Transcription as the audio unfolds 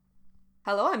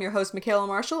Hello, I'm your host, Michaela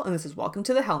Marshall, and this is Welcome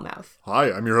to the Hellmouth.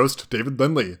 Hi, I'm your host, David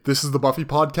Lindley. This is the Buffy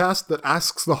podcast that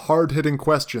asks the hard-hitting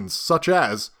questions, such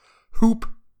as, Hoop,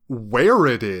 where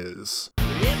it is?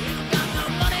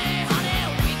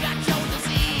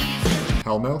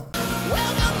 Hellmouth?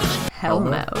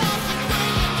 Hellmouth.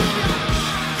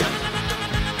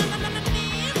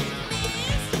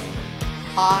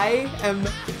 I am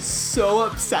so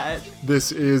upset.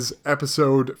 This is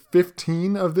episode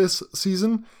 15 of this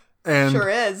season, and Sure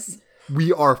is.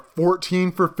 we are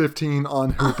 14 for 15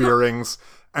 on hoop earrings,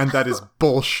 and that is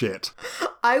bullshit.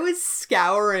 I was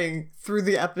scouring through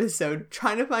the episode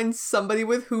trying to find somebody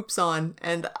with hoops on,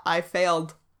 and I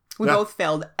failed. We Yeah. both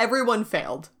failed. Everyone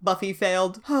failed. Buffy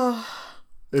failed.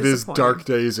 It is Disappointing. dark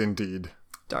days indeed.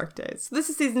 Dark days. This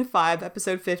is season 5,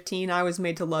 episode 15, I Was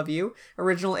Made to Love You.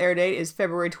 Original air date is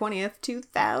February 20th,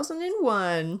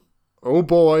 2001. Oh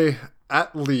boy,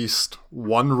 at least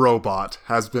one robot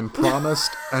has been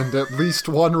promised, and at least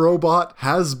one robot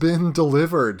has been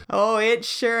delivered. Oh, it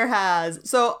sure has.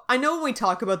 So, I know when we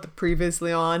talk about the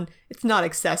previously on, it's not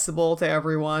accessible to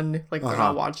everyone. Like, they're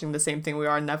not watching the same thing we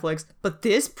are on Netflix. But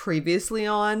this previously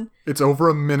on, It's over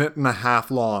a minute and a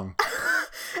half long.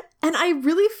 and I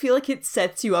really feel like it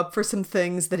sets you up for some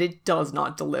things that it does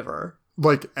not deliver.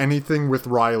 Like anything with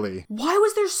Riley. Why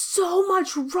was there so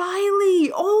much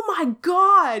Riley? Oh my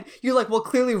god! You're like, well,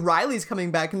 clearly Riley's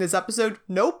coming back in this episode.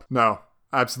 Nope. No,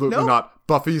 absolutely Nope. not.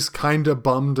 Buffy's kinda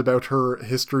bummed about her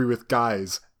history with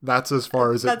guys. That's as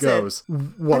far as it That's goes.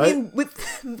 What? I mean,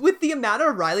 with the amount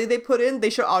of Riley they put in, they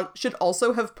should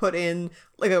also have put in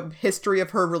like a history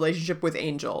of her relationship with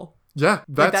Angel. Yeah,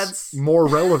 that's, that's- more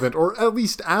relevant, or at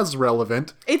least as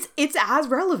relevant. It's as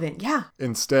relevant, yeah.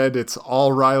 Instead, it's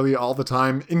all Riley all the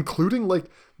time, including,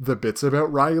 like, the bits about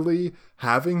Riley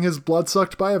having his blood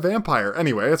sucked by a vampire.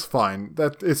 Anyway, it's fine.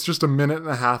 It's just a minute and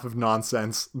a half of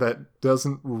nonsense that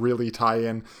doesn't really tie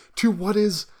in to what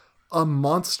is a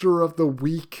Monster of the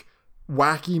Week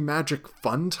wacky magic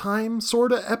fun time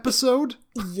sort of episode.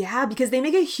 Yeah, because they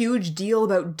make a huge deal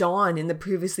about Dawn in the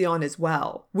previously on as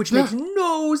well, which Yeah. makes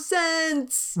no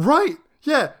sense. Right.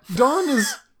 Yeah, Dawn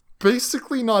is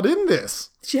basically not in this.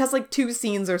 She has like 2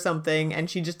 scenes or something, and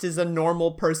she just is a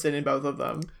normal person in both of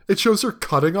them. It shows her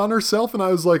cutting on herself, and I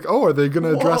was like, oh, are they going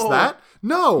to address Whoa. that?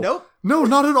 No. Nope. No,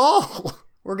 not at all.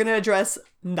 We're gonna address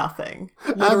nothing.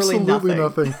 Literally Absolutely nothing.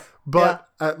 nothing. But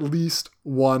at least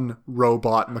one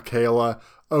robot, Michaela.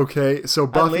 Okay, so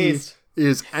Buffy least.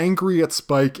 is angry at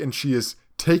Spike, and she is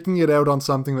taking it out on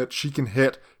something that she can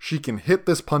hit. She can hit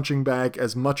this punching bag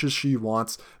as much as she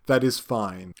wants. That is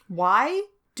fine. Why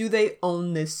do they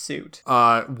own this suit?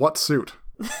 What suit?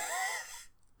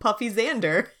 Puffy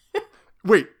Xander.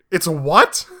 Wait, it's a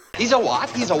what? He's a what?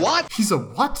 He's a what? He's a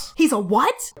what? He's a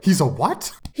what? He's a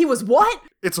what? He was what?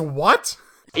 It's a what?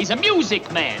 He's a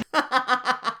music man.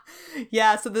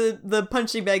 Yeah, so the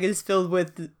punching bag is filled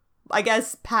with, I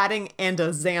guess, padding and a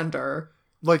Xander.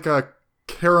 Like a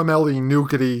caramelly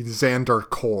nougaty Xander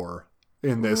core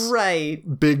in this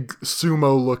Right. big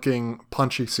sumo-looking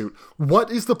punchy suit. What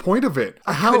is the point of it?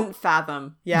 Couldn't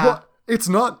fathom. Yeah. What? It's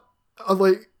not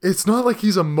it's not like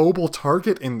he's a mobile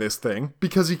target in this thing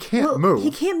because he can't move.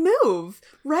 He can't move,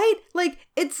 right? Like,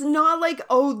 it's not like,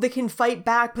 oh, they can fight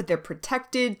back, but they're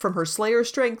protected from her Slayer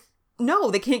strength. No,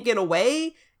 they can't get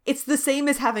away. It's the same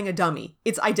as having a dummy.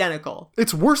 It's identical.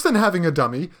 It's worse than having a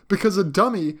dummy because a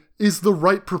dummy is the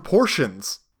right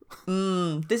proportions.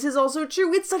 This is also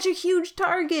true. It's such a huge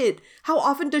target. How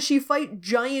often does she fight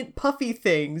giant puffy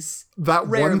things? That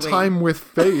Rarely. one time with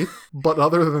Faith, but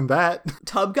other than that,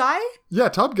 Tub guy? yeah,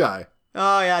 Tub Guy.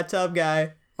 Oh, yeah, tub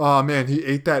guy. Oh man, he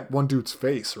ate that one dude's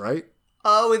face, right?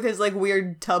 Oh, with his, like,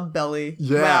 weird tub belly.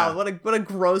 Yeah. Wow, what a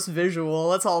gross visual.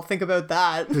 Let's all think about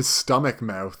that. His stomach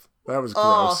mouth. That was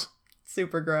Oh. gross.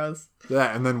 Super gross.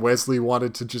 Yeah, and then Wesley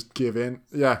wanted to just give in.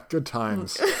 Yeah, good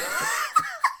times.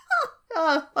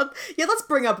 Yeah, let's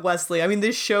bring up Wesley. I mean,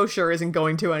 this show sure isn't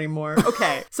going to anymore.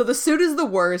 Okay, so the suit is the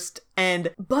worst,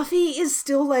 and Buffy is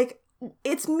still like,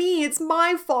 it's me, it's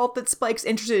my fault that Spike's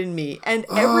interested in me. And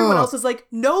everyone else is like,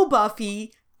 no,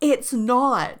 Buffy, it's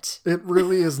not. It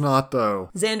really is not, though.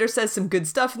 Xander says some good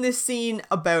stuff in this scene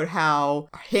about how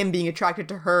him being attracted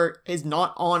to her is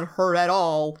not on her at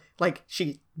all. Like,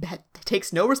 she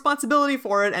takes no responsibility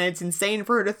for it, and it's insane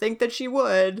for her to think that she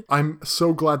would. I'm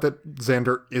so glad that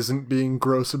Xander isn't being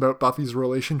gross about Buffy's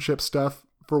relationship stuff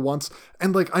for once.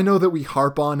 And, like, I know that we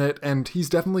harp on it, and he's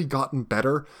definitely gotten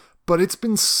better, but it's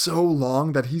been so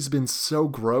long that he's been so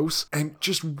gross and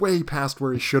just way past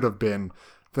where he should have been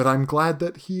that I'm glad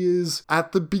that he is,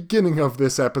 at the beginning of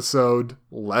this episode,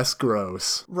 less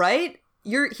gross. Right?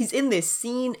 he's in this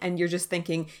scene and you're just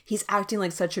thinking he's acting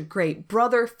like such a great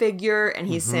brother figure, and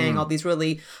he's saying all these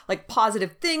really like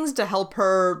positive things to help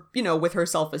her, you know, with her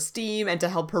self-esteem and to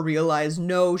help her realize,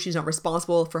 no, she's not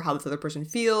responsible for how this other person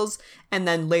feels. And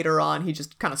then later on, he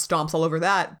just kind of stomps all over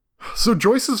that. So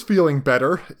Joyce is feeling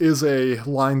better is a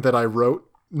line that I wrote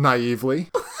naively.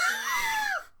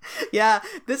 Yeah,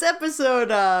 this episode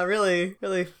really,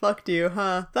 really fucked you,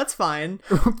 huh? That's fine.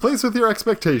 Plays with your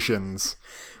expectations.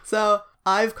 So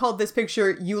I've called this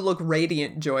picture, "You look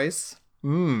radiant, Joyce."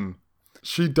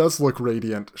 She does look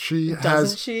radiant. Doesn't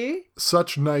Has she?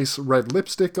 such nice red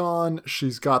lipstick on.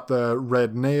 She's got the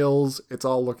red nails. It's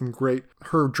all looking great.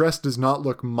 Her dress does not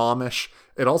look momish.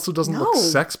 It also doesn't look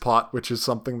sex pot, which is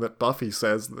something that Buffy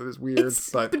says that is weird. It's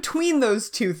but between those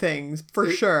two things, for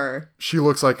sure. she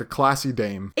looks like a classy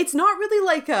dame. It's not really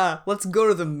like a let's go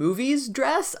to the movies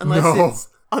dress, unless No. it's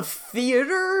a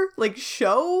theater, like,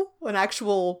 show, an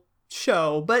actual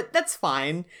show, but that's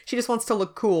fine. She just wants to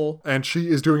look cool. And she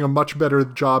is doing a much better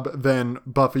job than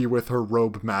Buffy with her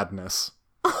robe madness.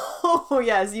 Oh,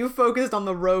 yes, you focused on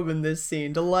the robe in this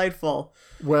scene. Delightful.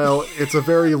 Well, it's a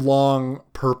very long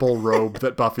purple robe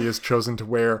that Buffy has chosen to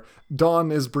wear.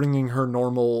 Dawn is bringing her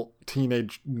normal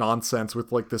teenage nonsense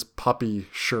with like this puppy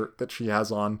shirt that she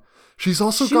has on. She's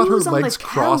also got her Shoes on the legs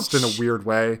crossed in a couch. weird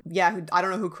way. Yeah, I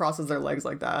don't know who crosses their legs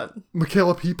like that.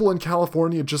 Michaela, people in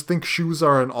California just think shoes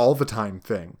are an all the time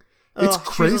thing. It's Ugh,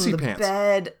 shoes crazy on the pants.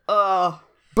 Bed. Ugh.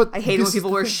 But I hate it this when is people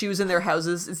the wear thing. shoes in their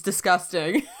houses. It's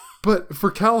disgusting. But for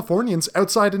Californians,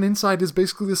 outside and inside is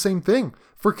basically the same thing.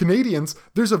 For Canadians,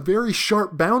 there's a very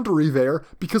sharp boundary there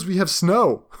because we have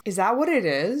snow. Is that what it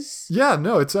is? Yeah,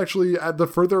 no, it's actually at the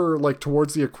further like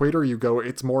towards the equator you go,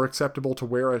 it's more acceptable to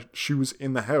wear shoes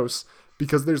in the house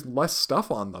because there's less stuff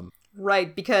on them.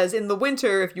 Right, because in the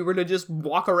winter, if you were to just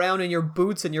walk around in your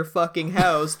boots in your fucking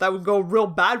house, that would go real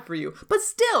bad for you. But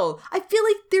still, I feel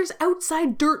like there's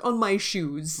outside dirt on my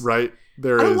shoes. Right?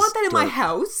 There I is don't want that in my dirt.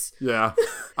 house. Yeah.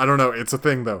 I don't know. It's a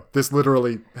thing, though. This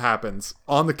literally happens.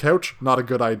 On the couch, not a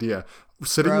good idea.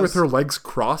 Sitting with Gross. her legs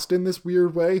crossed in this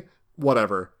weird way,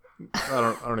 whatever.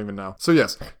 I don't even know. So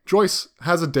yes, Joyce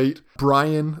has a date.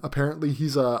 Brian, apparently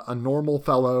he's a normal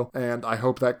fellow, and I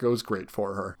hope that goes great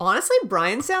for her. Honestly,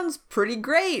 Brian sounds pretty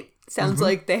great. Sounds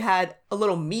like they had a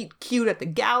little meet cute at the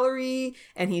gallery,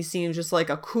 and he seems just like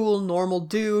a cool, normal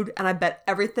dude, and I bet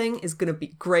everything is gonna be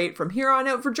great from here on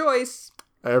out for Joyce.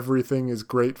 Everything is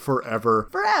great forever.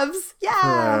 For Evs, yeah!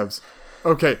 Perhaps.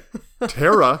 Okay,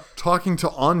 Tara talking to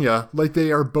Anya like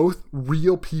they are both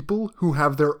real people who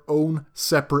have their own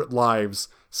separate lives,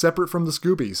 separate from the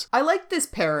Scoobies. I like this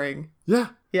pairing. Yeah.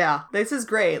 Yeah, this is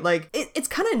great. Like, it's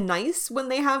kind of nice when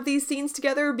they have these scenes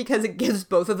together because it gives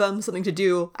both of them something to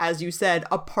do, as you said,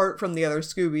 apart from the other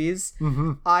Scoobies.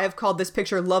 Mm-hmm. I have called this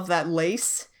picture Love That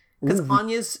Lace because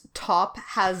Anya's top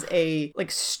has a, like,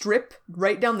 strip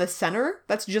right down the center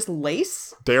that's just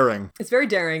lace. Daring. It's very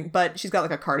daring, but she's got,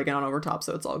 like, a cardigan on over top,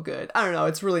 so it's all good. I don't know,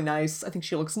 it's really nice. I think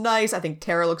she looks nice. I think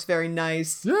Tara looks very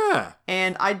nice. Yeah.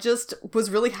 And I just was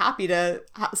really happy to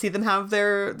see them have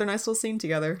their nice little scene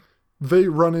together. They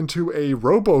run into a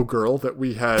robo girl that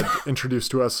we had introduced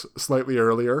to us slightly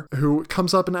earlier, who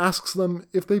comes up and asks them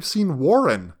if they've seen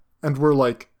Warren. And we're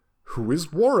like, who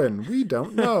is Warren? We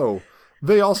don't know.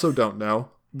 They also don't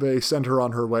know. They send her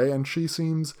on her way, and she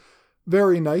seems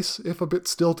very nice, if a bit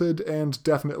stilted, and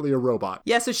definitely a robot.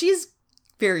 Yeah, so she's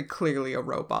very clearly a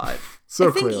robot. So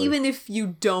I think clearly. even if you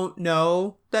don't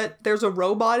know that there's a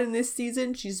robot in this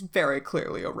season, she's very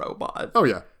clearly a robot. Oh,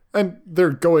 yeah. And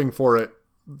they're going for it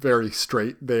very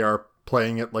straight. They are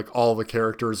playing it like all the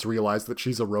characters realize that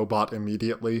she's a robot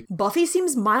immediately. Buffy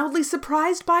seems mildly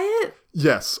surprised by it.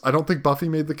 Yes, I don't think Buffy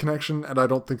made the connection, and I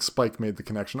don't think Spike made the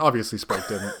connection. Obviously, Spike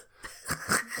didn't.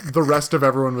 The rest of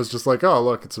everyone was just like, oh,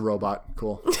 look, it's a robot.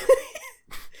 Cool.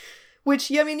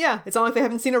 Which, yeah, I mean, yeah, it's not like they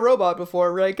haven't seen a robot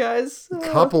before, right, guys?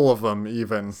 Couple of them,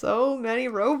 even. So many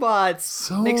robots.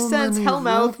 So Makes sense. many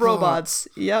Hellmouth robots. robots.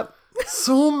 Yep.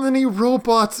 So many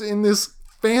robots in this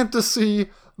fantasy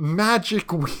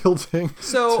magic wielding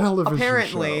So television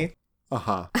apparently, show.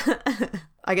 Uh-huh.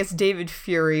 I guess David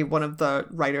Fury, one of the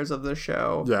writers of the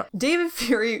show, Yeah. David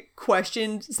Fury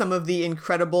questioned some of the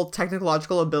incredible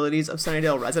technological abilities of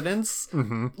Sunnydale residents,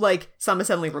 like some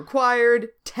assembly required,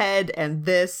 Ted, and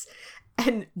this.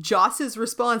 And Joss's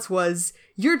response was,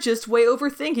 "You're just way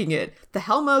overthinking it. The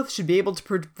Hellmouth should be able to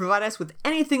provide us with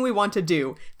anything we want to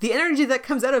do. The energy that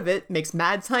comes out of it makes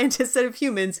mad scientists out of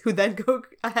humans who then go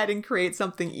ahead and create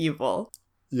something evil."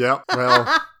 Yeah,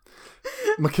 well,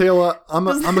 Michaela, I'm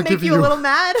Does that gonna make give you a little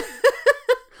mad?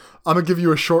 I'm gonna give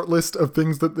you a short list of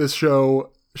things that this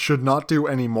show should not do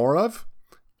any more of.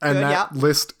 And Good, that yeah.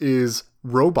 list is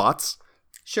robots.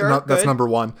 Sure, That's good. number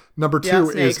one. Number Yeah, two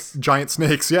is snakes. giant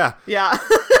snakes. Yeah. Yeah.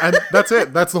 And that's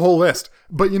it. That's the whole list.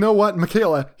 But you know what,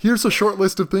 Michaela? Here's a short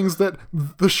list of things that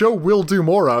the show will do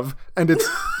more of, and it's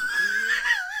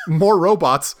more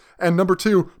robots. And number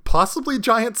two, possibly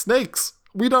giant snakes.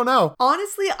 We don't know.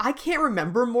 Honestly, I can't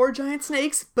remember more giant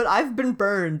snakes, but I've been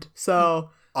burned, so...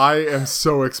 I am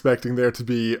so expecting there to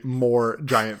be more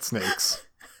giant snakes.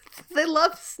 They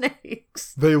love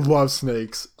snakes. They love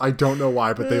snakes. I don't know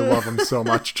why, but they love them so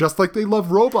much. Just like they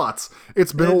love robots.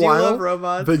 It's been They a do while. love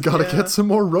robots, They gotta yeah. get some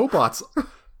more robots.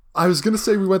 I was gonna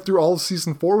say we went through all of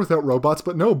season 4 without robots,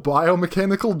 but no,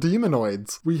 biomechanical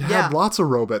demonoids. We had Yeah. lots of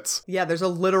robots. Yeah, there's a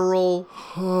literal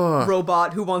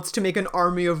robot who wants to make an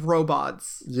army of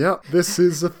robots. Yep, this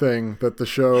is a thing that the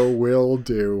show will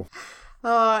do.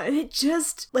 And it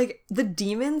just, like, the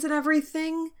demons and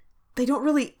everything, they don't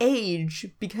really age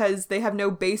because they have no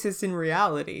basis in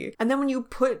reality. And then when you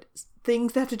put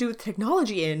things that have to do with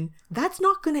technology in, that's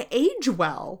not going to age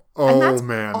well. And Oh, that's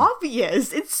man.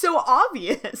 obvious. It's so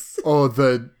obvious. Oh,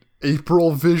 the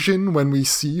April vision when we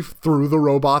see through the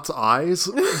robot's eyes.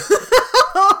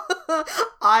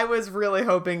 I was really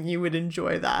hoping you would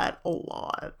enjoy that a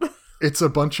lot. It's a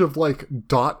bunch of like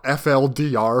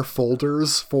 .fldr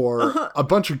folders for a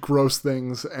bunch of gross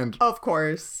things and Of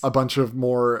course. a bunch of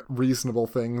more reasonable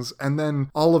things. And then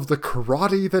all of the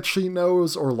karate that she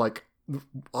knows or like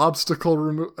obstacle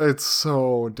remove. It's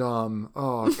so dumb.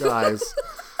 Oh, guys.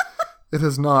 It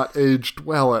has not aged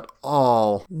well at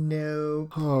all. No.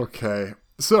 Okay.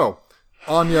 So,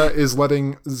 Anya is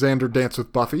letting Xander dance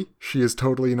with Buffy. She is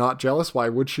totally not jealous. Why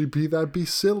would she be? That'd be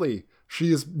silly.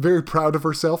 She is very proud of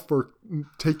herself for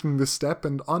taking this step,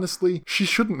 and honestly, she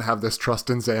shouldn't have this trust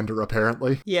in Xander,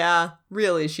 apparently. Yeah,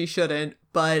 really, she shouldn't.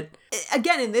 But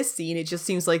again, in this scene, it just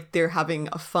seems like they're having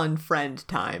a fun friend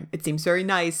time. It seems very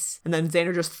nice. And then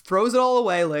Xander just throws it all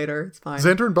away later. It's fine.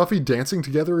 Xander and Buffy dancing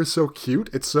together is so cute.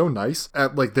 It's so nice.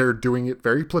 Like, they're doing it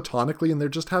very platonically, and they're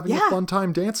just having Yeah. a fun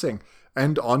time dancing.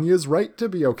 And Anya's right to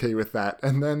be okay with that.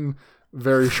 And then,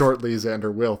 very shortly,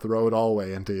 Xander will throw it all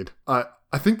away, indeed.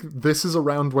 I think this is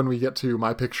around when we get to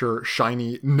my picture,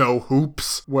 shiny no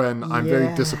hoops, when I'm very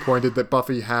Yeah. disappointed that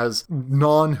Buffy has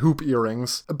non-hoop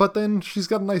earrings, but then she's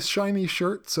got a nice shiny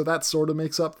shirt, so that sort of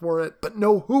makes up for it, but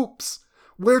no hoops!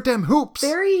 Where them hoops?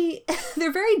 They're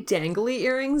very dangly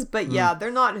earrings, but yeah, they're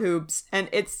not hoops. And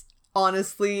it's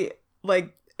honestly,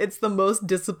 like, it's the most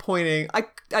disappointing. I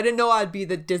didn't know I'd be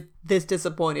this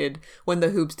disappointed when the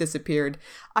hoops disappeared.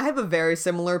 I have a very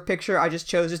similar picture. I just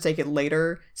chose to take it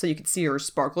later so you could see her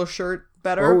sparkle shirt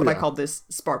better, Oh, but I yeah. called this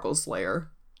Sparkle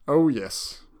Slayer. Oh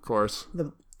yes, of course.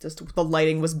 The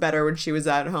lighting was better when she was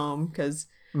at home because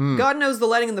God knows the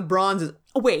lighting in the bronze is.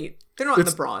 Oh wait, they're not in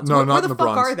the bronze. No, Where not the in the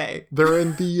fuck bronze. are they? They're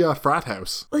in the frat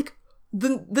house. Like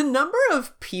the number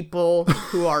of people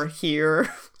who are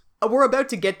here. We're about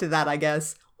to get to that, I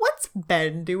guess. What's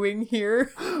Ben doing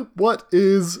here? What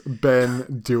is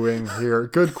Ben doing here?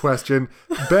 Good question.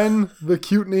 Ben, the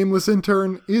cute nameless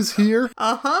intern, is here.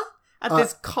 At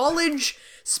this college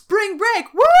spring break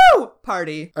woo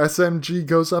party. SMG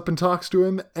goes up and talks to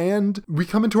him, and we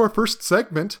come into our first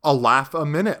segment, a laugh a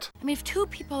minute. I mean, if two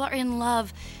people are in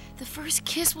love, the first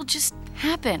kiss will just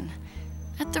happen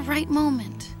at the right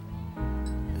moment.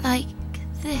 Like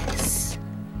this.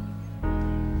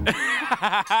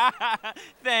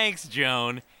 Thanks,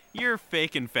 Joan. Your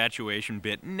fake infatuation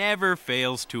bit never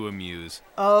fails to amuse.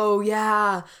 Oh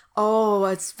yeah. Oh,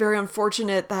 it's very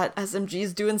unfortunate that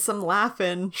SMG's doing some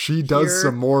laughing. She does here.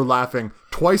 some more laughing,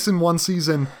 twice in one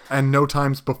season, and no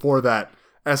times before that.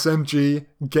 SMG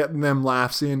getting them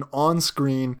laughs in on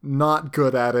screen, not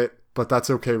good at it, but that's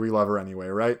okay, we love her anyway,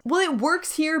 right? Well, it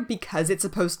works here because it's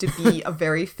supposed to be a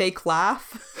very fake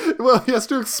laugh. Well, he has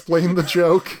to explain the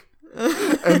joke,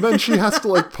 and then she has to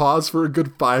like pause for a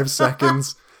good 5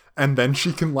 seconds, and then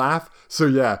she can laugh. So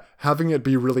yeah, having it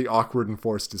be really awkward and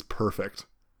forced is perfect.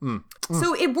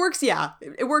 So it works, yeah.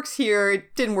 It works here.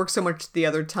 It didn't work so much the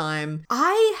other time.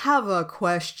 I have a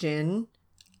question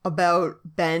about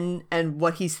Ben and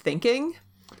what he's thinking.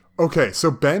 Okay,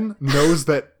 so Ben knows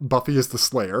that Buffy is the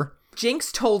Slayer.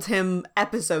 Jinx told him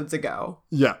episodes ago.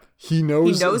 Yeah, he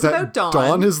knows that about Dawn.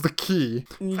 Dawn is the key.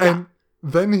 Yeah. And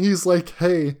then he's like,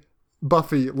 hey,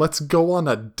 Buffy, let's go on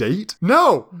a date?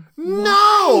 No!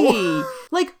 No! Hey,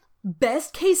 like,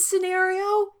 best case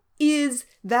scenario is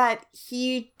that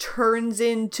he turns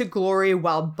into Glory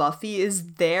while Buffy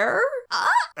is there.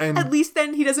 And At least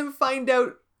then he doesn't find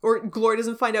out, or Glory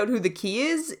doesn't find out who the key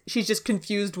is. She's just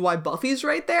confused why Buffy's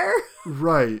right there.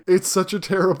 right, it's such a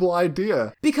terrible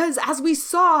idea. Because as we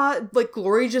saw, like,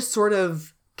 Glory just sort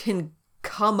of can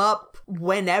come up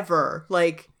whenever.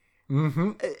 Like,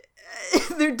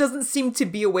 There doesn't seem to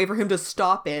be a way for him to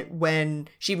stop it when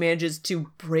she manages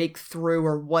to break through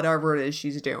or whatever it is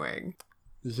she's doing.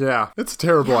 Yeah, it's a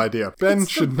terrible idea. Ben it's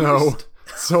the should know worst.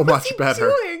 so much he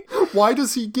better. doing? Why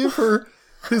does he give her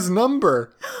his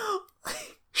number?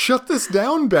 Shut this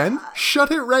down, Ben. Shut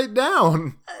it right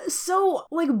down. So,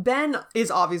 like, Ben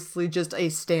is obviously just a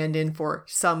stand-in for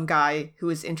some guy who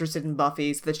is interested in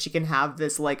Buffy so that she can have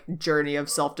this, like, journey of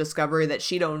self-discovery that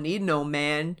she don't need no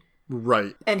man.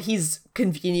 Right. And he's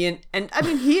convenient. And, I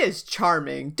mean, he is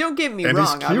charming. Don't get me And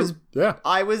wrong. he's cute.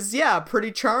 I was,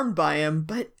 pretty charmed by him.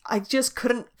 But I just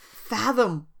couldn't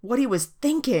fathom what he was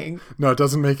thinking. No, it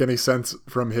doesn't make any sense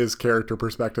from his character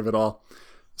perspective at all.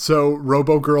 So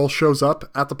Robo Girl shows up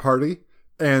at the party,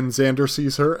 and Xander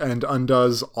sees her and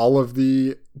undoes all of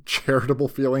the charitable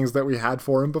feelings that we had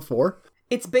for him before.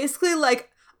 It's basically like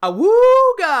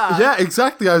awooga. Yeah,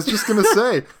 exactly. I was just going to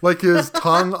say, like, his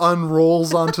tongue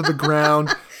unrolls onto the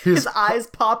ground. His eyes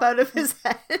pop out of his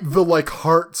head. The, like,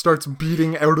 heart starts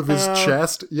beating out of his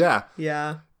chest. Yeah.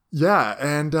 Yeah. Yeah,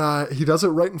 and he does it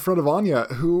right in front of Anya,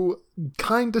 who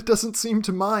kind of doesn't seem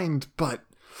to mind, but...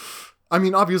 I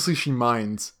mean, obviously she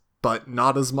minds, but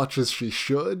not as much as she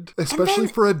should, especially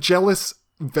for a jealous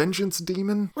vengeance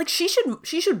demon. Like, she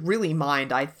should really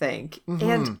mind, I think.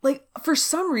 And, like, for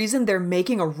some reason, they're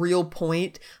making a real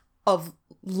point of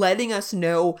letting us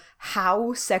know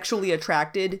how sexually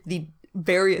attracted the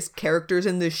various characters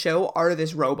in this show are to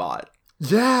this robot.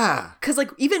 Yeah! Because,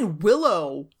 like, even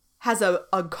Willow has a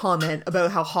comment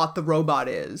about how hot the robot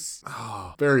is.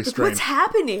 Oh, very Like, strange. what's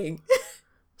happening?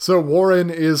 So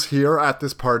Warren is here at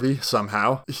this party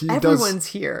somehow. Everyone's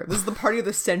here. This is the party of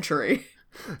the century.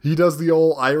 He does the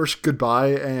old Irish goodbye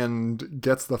and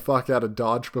gets the fuck out of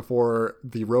Dodge before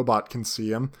the robot can see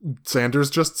him.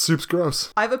 Xander's just soup's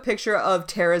gross. I have a picture of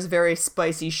Tara's very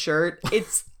spicy shirt.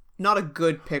 It's not a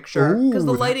good picture Ooh, because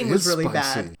the that lighting was is really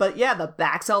spicy. bad. But yeah, the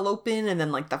back's all open and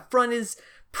then like the front is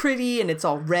pretty and it's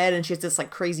all red and she has this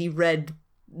like crazy red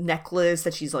necklace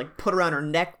that she's like put around her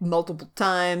neck multiple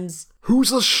times.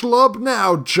 Who's a schlub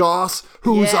now, Joss?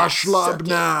 Who's Yeah, a schlub suck it.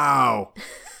 now?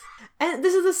 And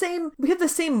this is we have the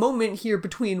same moment here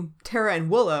between Tara and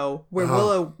Willow, where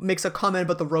Willow makes a comment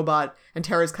about the robot, and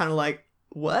Tara's kind of like,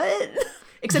 what?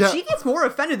 Except Yeah. she gets more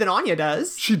offended than Anya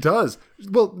does. She does.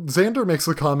 Well, Xander makes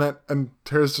the comment, and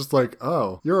Tara's just like,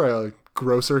 oh, you're a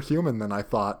grosser human than I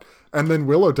thought. And then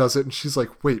Willow does it, and she's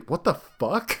like, wait, what the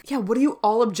fuck? Yeah, what are you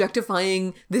all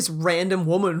objectifying this random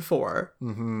woman for?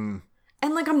 Mm-hmm.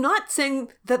 And, like, I'm not saying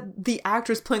that the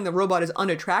actress playing the robot is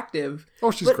unattractive. Oh,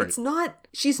 she's but great.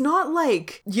 she's not,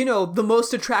 like, you know, the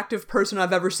most attractive person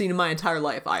I've ever seen in my entire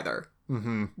life either.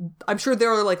 Mm-hmm. I'm sure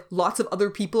there are, like, lots of other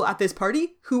people at this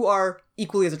party who are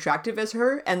equally as attractive as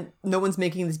her, and no one's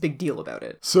making this big deal about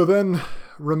it. So then,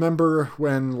 remember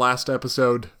when last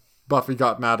episode Buffy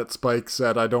got mad at Spike,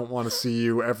 said, I don't want to see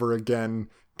you ever again,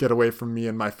 get away from me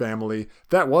and my family.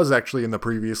 That was actually in the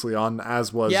previously on,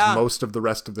 as was most of the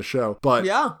rest of the show. But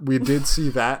we did see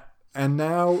that. And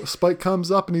now Spike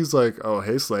comes up and he's like, oh,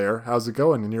 hey, Slayer, how's it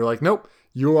going? And you're like, nope,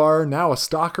 you are now a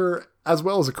stalker as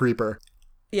well as a creeper.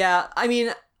 Yeah, I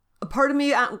mean, a part of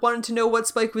me wanted to know what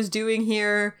Spike was doing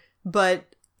here,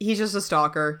 but he's just a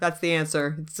stalker. That's the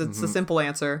answer. It's a simple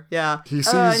answer. Yeah. He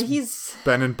and sees he's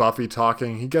Ben and Buffy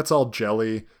talking. He gets all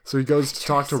jelly. So he goes to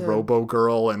talk to Robo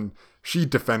Girl, and she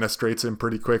defenestrates him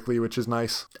pretty quickly, which is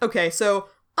nice. Okay, so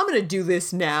I'm gonna do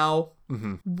this now.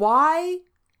 Mm-hmm. Why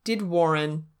did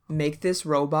Warren make this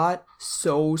robot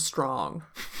so strong?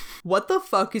 What the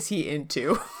fuck is he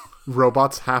into?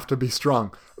 Robots have to be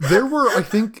strong. There were, I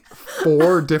think,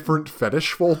 4 different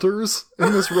fetish folders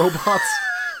in this robot's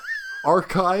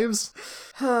archives.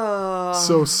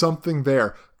 So something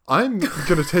there. I'm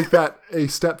going to take that a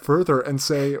step further and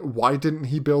say, why didn't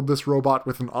he build this robot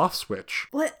with an off switch?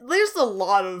 There's a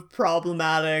lot of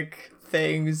problematic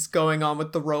things going on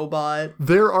with the robot.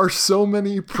 There are so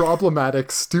many problematic,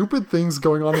 stupid things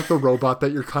going on with the robot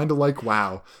that you're kind of like,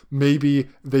 wow, maybe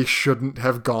they shouldn't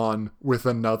have gone with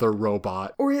another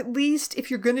robot. Or at least, if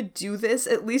you're gonna do this,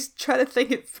 at least try to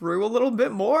think it through a little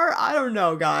bit more. I don't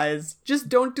know, guys. Just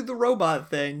don't do the robot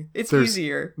thing. It's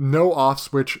easier. No off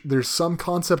switch. There's some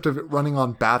concept of it running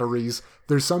on batteries.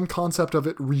 There's some concept of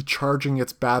it recharging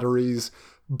its batteries.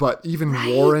 But even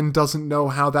Warren doesn't know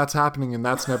how that's happening, and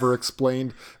that's never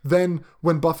explained. Then,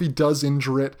 when Buffy does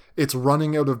injure it, it's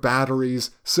running out of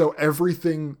batteries, so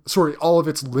all of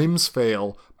its limbs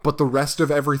fail, but the rest of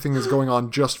everything is going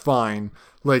on just fine.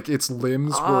 Like, its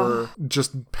limbs were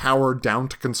just powered down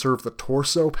to conserve the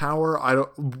torso power.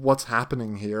 What's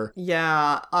happening here?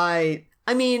 Yeah, I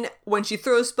I mean, when she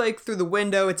throws Spike through the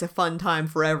window, it's a fun time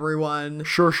for everyone.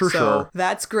 Sure.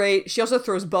 That's great. She also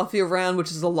throws Buffy around,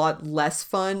 which is a lot less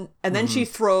fun. And then she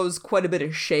throws quite a bit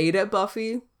of shade at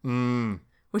Buffy. When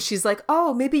she's like,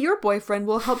 oh, maybe your boyfriend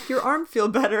will help your arm feel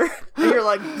better. And you're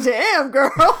like, damn,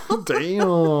 girl.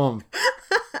 Damn.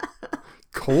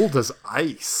 Cold as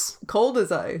ice. Cold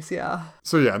as ice, yeah.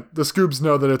 So yeah, the Scoobs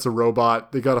know that it's a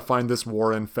robot. They gotta find this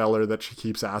Warren feller that she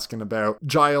keeps asking about.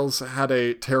 Giles had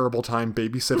a terrible time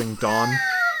babysitting Dawn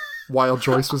while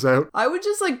Joyce was out. I would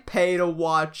just like pay to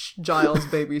watch Giles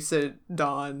babysit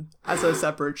Dawn as a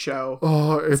separate show.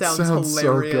 Oh, it sounds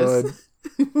hilarious. So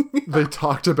good. They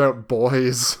talked about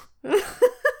boys.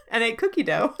 And ate cookie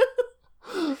dough.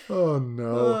 Oh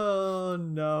no. Oh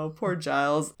no, poor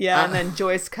Giles. Yeah, and then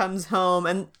Joyce comes home,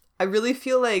 and I really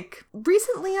feel like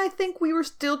recently I think we were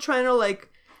still trying to like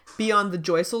be on the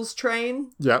Joycel's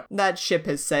train. Yep. That ship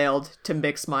has sailed, to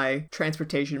mix my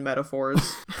transportation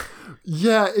metaphors.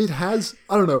 Yeah, it has.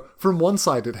 I don't know. From one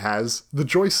side it has. The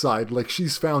Joyce side, like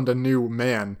she's found a new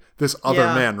man, this other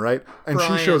man, right? And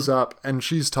Brian. she shows up and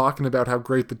she's talking about how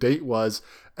great the date was.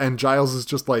 And Giles is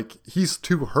just like, he's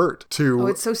too hurt to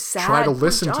it's so sad try to for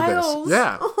listen to Giles. this.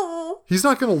 Yeah. Oh. He's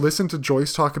not going to listen to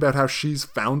Joyce talk about how she's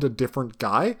found a different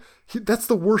guy. That's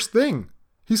the worst thing.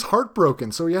 He's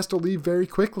heartbroken, so he has to leave very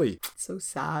quickly. So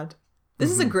sad.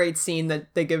 This is a great scene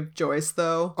that they give Joyce,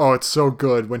 though. Oh, it's so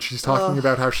good when she's talking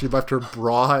about how she left her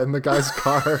bra in the guy's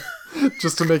car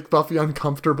just to make Buffy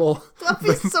uncomfortable.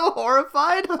 Buffy's so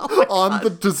horrified. Oh my On God. the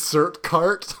dessert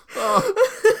cart.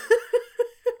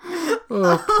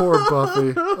 Oh, poor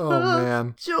Buffy. Oh,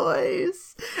 man.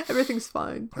 Joyce. Everything's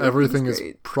fine. Everything is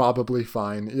great. probably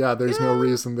fine. Yeah, there's no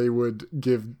reason they would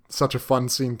give such a fun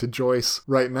scene to Joyce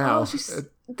right now. Oh,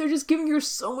 they're just giving her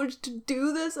so much to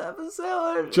do this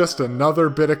episode. Just another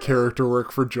bit of character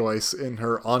work for Joyce in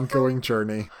her ongoing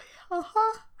journey.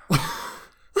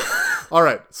 All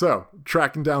right, so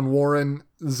tracking down Warren.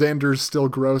 Xander's still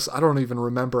gross. I don't even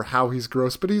remember how he's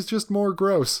gross, but he's just more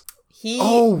gross. He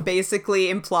Oh. basically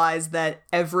implies that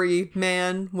every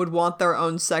man would want their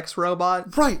own sex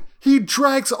robot. Right, he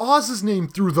drags Oz's name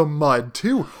through the mud,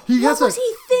 too. He What has was a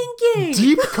he thinking?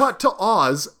 deep cut to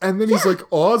Oz, and then he's like,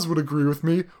 Oz would agree with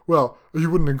me. Well, he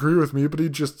wouldn't agree with me, but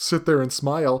he'd just sit there and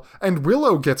smile. And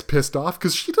Willow gets pissed off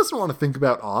because she doesn't want to think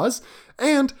about Oz,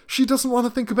 and she doesn't want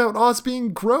to think about Oz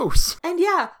being gross. And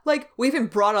yeah, like, we haven't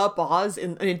brought up Oz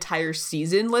in an entire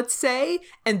season, let's say,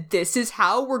 and this is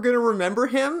how we're gonna remember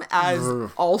him as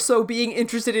also being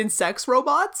interested in sex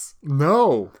robots?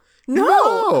 No.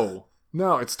 No!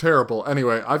 No, it's terrible.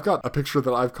 Anyway, I've got a picture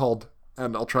that I've called,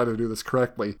 and I'll try to do this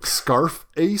correctly, Scarf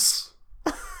Ace.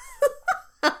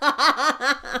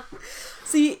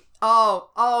 See,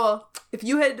 if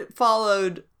you had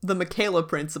followed the Michaela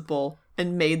principle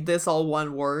and made this all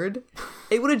one word,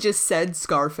 it would have just said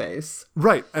Scarface.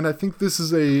 Right, and I think this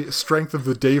is a strength of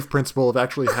the Dave principle of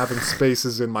actually having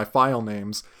spaces in my file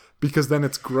names, because then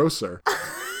it's grosser.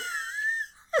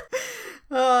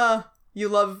 You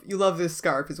love this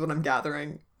scarf is what I'm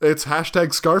gathering. It's hashtag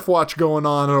Scarfwatch going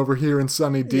on over here in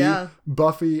Sunny D. Yeah.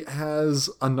 Buffy has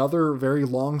another very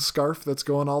long scarf that's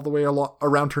going all the way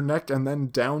around her neck and then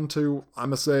down to,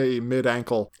 I'ma say,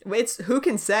 mid-ankle. It's who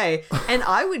can say? And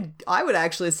I would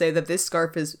actually say that this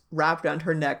scarf is wrapped around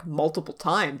her neck multiple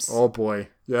times Oh boy.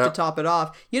 Yeah. to top it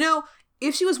off. You know,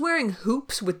 if she was wearing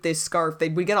hoops with this scarf, they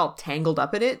would get all tangled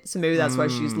up in it. So maybe that's why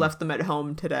she's left them at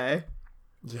home today.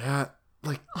 Yeah.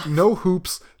 Like, no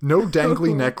hoops, no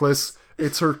dangly necklace.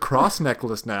 It's her cross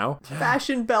necklace now.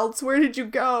 Fashion belts, where did you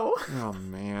go? Oh,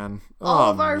 man. All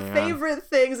of our favorite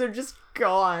things are just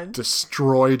gone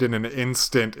Destroyed in an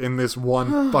instant in this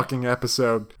one fucking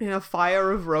episode. in a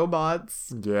fire of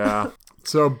robots. Yeah.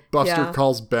 So Buster Yeah.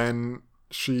 calls Ben.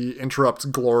 She interrupts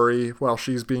Glory while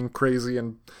she's being crazy,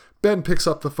 and Ben picks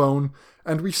up the phone,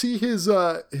 and we see his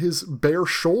bare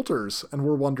shoulders, and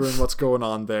we're wondering what's going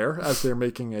on there as they're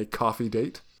making a coffee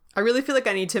date. I really feel like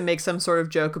I need to make some sort of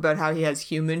joke about how he has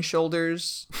human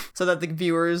shoulders so that the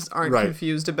viewers aren't Right.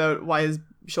 confused about why his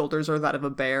shoulders are that of a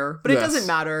bear. But it Yes. doesn't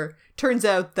matter. Turns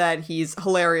out that he's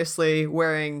hilariously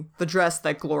wearing the dress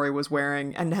that Glory was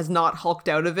wearing and has not hulked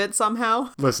out of it somehow.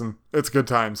 Listen, it's good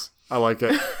times. I like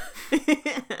it.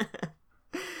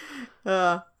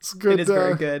 It's good. It is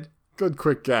very good. Good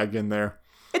quick gag in there.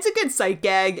 It's a good sight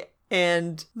gag.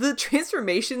 And the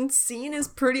transformation scene is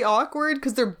pretty awkward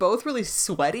because they're both really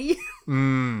sweaty.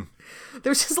 There's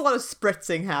just a lot of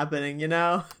spritzing happening, you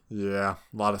know? Yeah,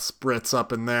 a lot of spritz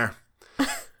up in there.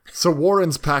 So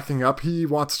Warren's packing up. He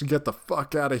wants to get the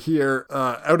fuck out of here,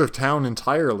 out of town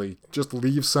entirely. Just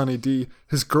leave Sunny D.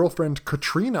 His girlfriend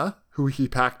Katrina, who he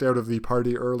packed out of the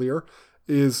party earlier,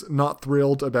 is not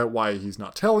thrilled about why he's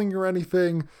not telling her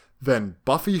anything. Then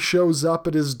Buffy shows up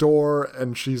at his door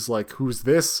and she's like, who's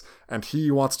this? And he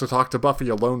wants to talk to Buffy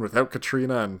alone without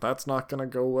Katrina, and that's not gonna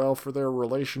go well for their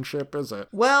relationship, is it?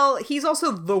 Well, he's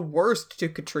also the worst to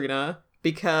Katrina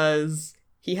because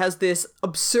he has this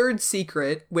absurd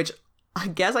secret, which I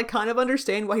guess I kind of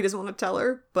understand why he doesn't want to tell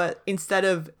her, but instead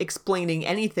of explaining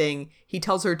anything, he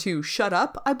tells her to shut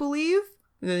up, I believe.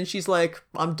 And then she's like,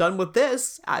 I'm done with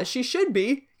this, as she should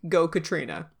be. Go,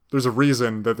 Katrina. There's a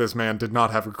reason that this man did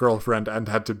not have a girlfriend and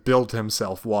had to build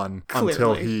himself one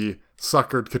until Clearly. he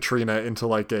suckered Katrina into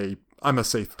like a, I'm gonna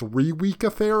say 3-week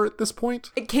affair at this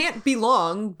point. It can't be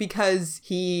long because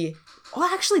he... Well,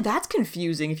 actually, that's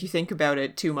confusing if you think about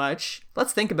it too much.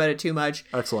 Let's think about it too much.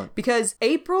 Excellent. Because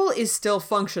April is still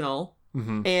functional,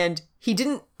 and he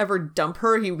didn't ever dump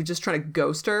her. He was just trying to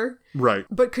ghost her. Right.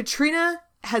 But Katrina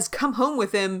has come home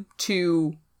with him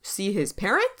to see his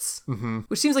parents,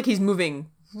 which seems like he's moving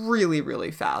really,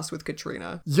 really fast with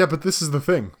Katrina. Yeah, but this is the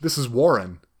thing. This is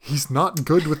Warren. He's not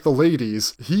good with the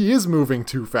ladies. He is moving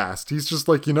too fast. He's just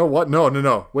like, you know what?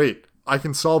 No. Wait. I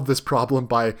can solve this problem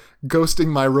by ghosting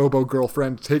my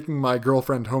robo-girlfriend, taking my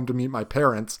girlfriend home to meet my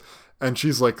parents. And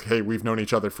she's like, hey, we've known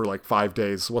each other for like 5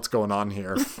 days. What's going on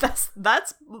here?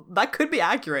 That could be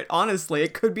accurate, honestly.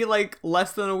 It could be like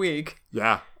less than a week.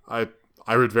 Yeah, I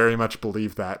would very much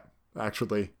believe that,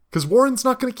 actually. Because Warren's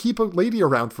not going to keep a lady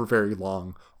around for very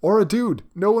long. Or a dude.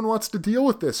 No one wants to deal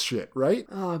with this shit, right?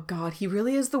 Oh, God, he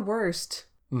really is the worst.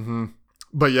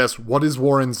 But yes, what is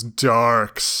Warren's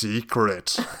dark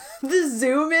secret? The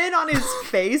zoom in on his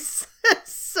face is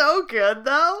so good,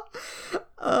 though.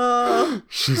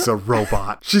 She's a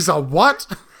robot. She's a what?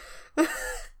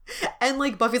 And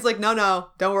like Buffy's like, no,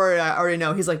 don't worry, I already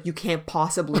know. He's like, you can't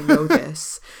possibly know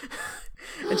this.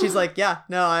 And she's like, yeah,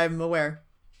 no, I'm aware.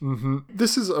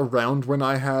 This is around when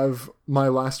I have my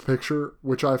last picture,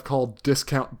 which I've called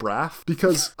Discount Braff,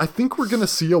 because I think we're going to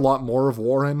see a lot more of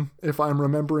Warren, if I'm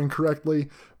remembering correctly.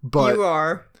 But You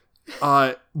are.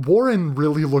 Warren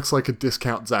really looks like a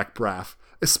discount Zach Braff,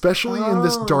 especially in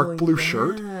this dark blue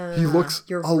shirt. He looks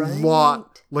you're a right.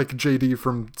 lot like JD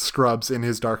from Scrubs in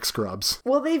his dark scrubs.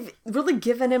 Well, they've really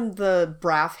given him the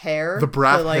Braff hair. The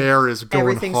Braff hair is going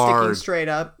everything hard. sticking straight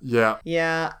up. Yeah.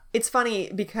 Yeah. It's funny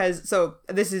because,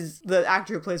 this is, the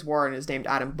actor who plays Warren is named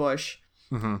Adam Bush.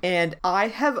 And I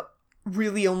have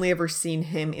really only ever seen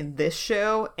him in this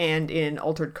show and in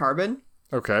Altered Carbon.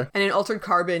 Okay. And in Altered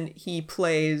Carbon, he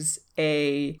plays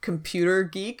a computer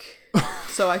geek.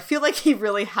 So I feel like he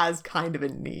really has kind of a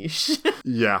niche.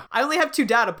 Yeah. I only have 2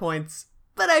 data points,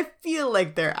 but I feel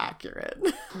like they're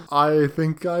accurate. I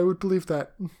think I would believe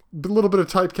that. A little bit of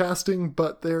typecasting,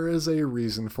 but there is a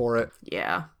reason for it.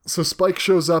 Yeah. So Spike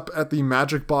shows up at the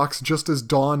magic box just as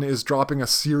Dawn is dropping a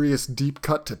serious deep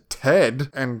cut to Ted,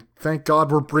 and thank God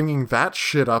we're bringing that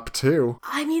shit up too.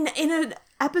 I mean, in an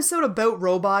episode about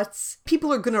robots,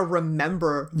 people are gonna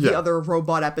remember the Yeah. other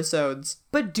robot episodes.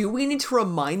 But do we need to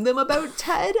remind them about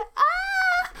Ted?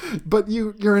 But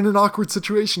you're in an awkward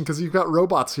situation because you've got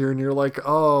robots here and you're like,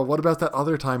 oh, what about that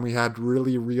other time we had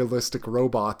really realistic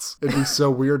robots? It'd be so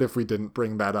weird if we didn't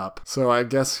bring that up. So I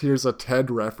guess here's a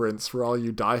Ted reference for all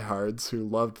you diehards who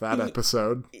loved that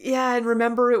episode. Yeah, and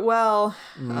remember it well.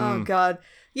 Oh, God.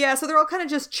 Yeah, so they're all kind of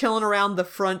just chilling around the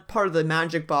front part of the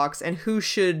magic box, and who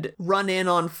should run in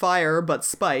on fire but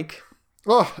Spike?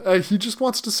 Oh, he just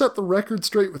wants to set the record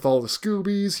straight with all the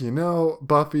Scoobies. You know,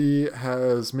 Buffy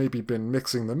has maybe been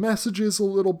mixing the messages a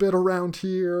little bit around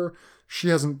here. She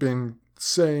hasn't been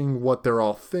saying what they're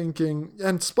all thinking.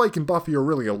 And Spike and Buffy are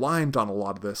really aligned on a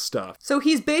lot of this stuff. So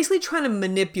he's basically trying to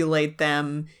manipulate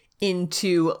them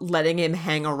into letting him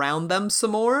hang around them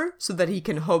some more so that he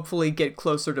can hopefully get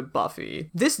closer to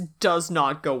Buffy. This does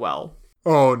not go well.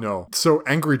 Oh no. So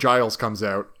Angry Giles comes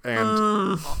out,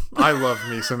 and I love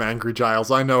me some Angry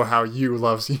Giles. I know how you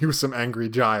loves you some Angry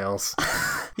Giles.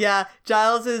 Yeah,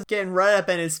 Giles is getting right up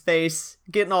in his face,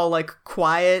 getting all like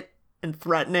quiet and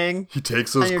threatening. He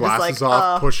takes those And you're just glasses like,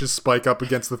 off, pushes Spike up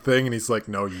against the thing, and he's like,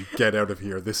 no, you get out of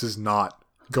here. This is not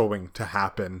going to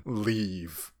happen.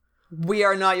 Leave. We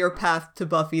are not your path to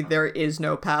Buffy. There is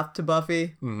no path to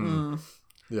Buffy.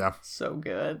 Yeah. So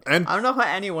good. And- I don't know how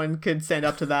anyone could stand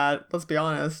up to that. Let's be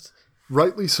honest.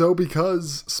 Rightly so,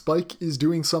 because Spike is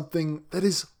doing something that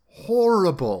is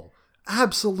horrible.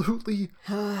 Absolutely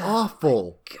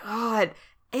awful. God.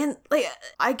 And like,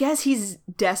 I guess he's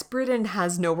desperate and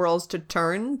has nowhere else to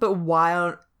turn, but why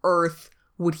on earth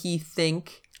would he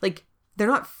think, like, they're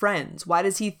not friends. Why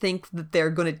does he think that they're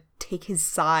going to take his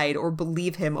side or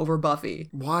believe him over Buffy?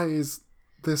 Why is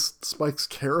this Spike's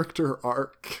character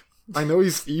arc? I know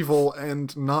he's evil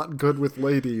and not good with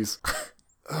ladies,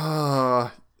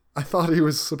 I thought he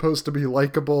was supposed to be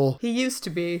likable. He used to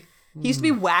be. He used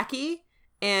to be wacky,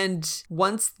 and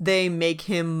once they make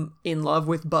him in love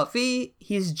with Buffy,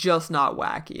 he's just not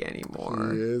wacky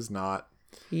anymore. He is not.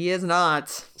 He is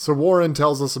not. So Warren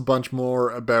tells us a bunch more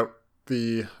about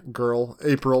the girl,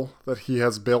 April, that he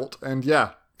has built. And yeah,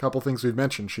 a couple things we've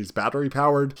mentioned. She's battery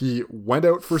powered. He went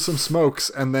out for some smokes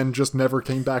and then just never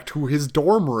came back to his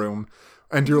dorm room.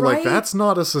 And you're like, that's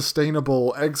not a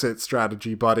sustainable exit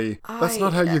strategy, buddy. That's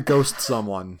not how you ghost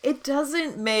someone. It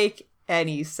doesn't make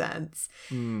any sense.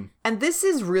 And this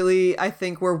is really, I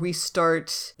think, where we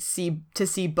start to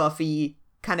see Buffy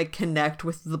kind of connect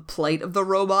with the plight of the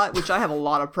robot, which I have a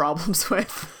lot of problems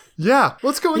with. Yeah,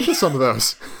 let's go into some of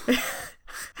those.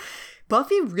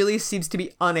 Buffy really seems to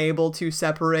be unable to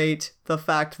separate the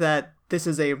fact that this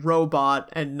is a robot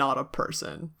and not a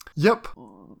person. Yep.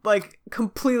 Like,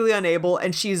 completely unable,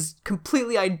 and she's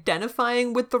completely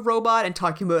identifying with the robot and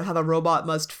talking about how the robot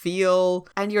must feel.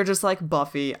 And you're just like,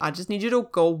 Buffy, I just need you to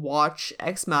go watch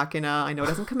Ex Machina. I know it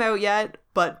hasn't come out yet,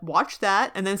 but watch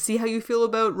that and then see how you feel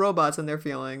about robots and their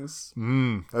feelings.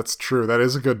 That's true. That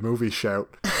is a good movie shout.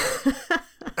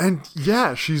 And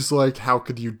yeah, she's like, how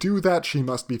could you do that? She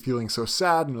must be feeling so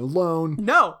sad and alone.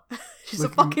 No, she's a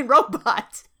fucking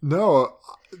robot. No,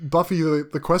 Buffy,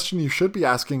 the question you should be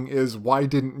asking is, why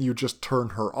didn't you just turn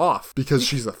her off? Because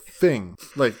she's a thing.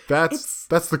 Like, that's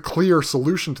the clear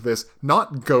solution to this.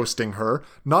 Not ghosting her,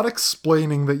 not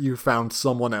explaining that you found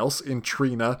someone else in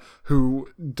Trina who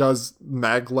does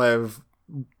maglev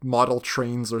model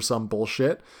trains or some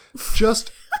bullshit.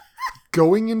 Just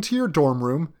going into your dorm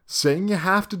room, saying you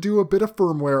have to do a bit of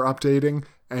firmware updating,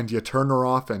 and you turn her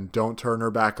off and don't turn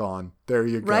her back on. There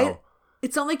you go. Right?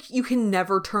 It's not like you can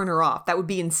never turn her off. That would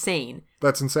be insane.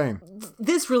 That's insane.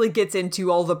 This really gets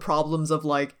into all the problems of,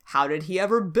 like, how did he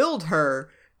ever build her?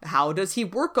 How does he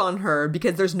work on her?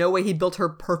 Because there's no way he built her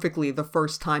perfectly the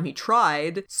first time he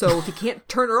tried. So if he can't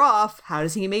turn her off, how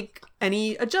does he make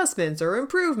any adjustments or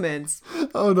improvements?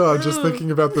 Oh no, just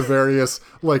thinking about the various,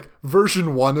 like,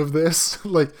 version 1 of this,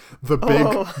 like, the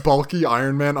big, bulky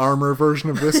Iron Man armor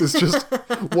version of this is just,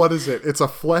 what is it? It's a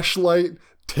fleshlight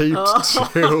taped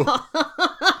to,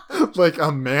 like,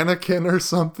 a mannequin or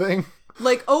something.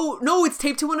 Like, oh, no, it's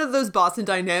taped to one of those Boston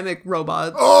Dynamic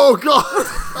robots. Oh, God!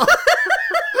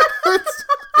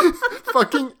 It's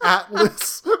fucking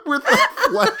Atlas with a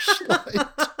fleshlight.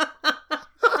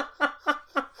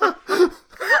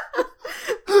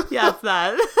 Yeah, it's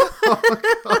that.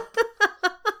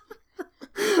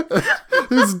 Oh,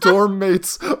 his dorm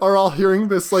mates are all hearing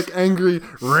this, like, angry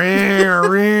rear,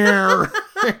 rear.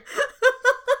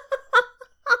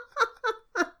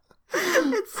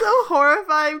 It's so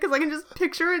horrifying because I can just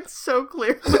picture it so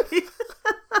clearly.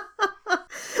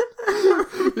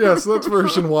 Yeah, so that's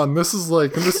version 1. This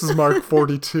is Mark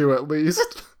 42 at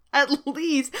least. At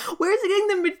least. Where's he getting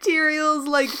the materials?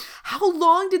 Like, how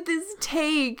long did this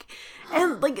take?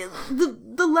 And, like,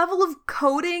 the level of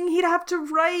coding he'd have to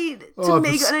write to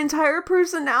make an entire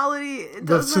personality.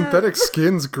 The synthetic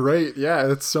skin's great. Yeah,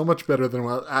 it's so much better than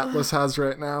what Atlas has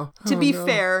right now. To be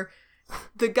fair,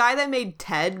 the guy that made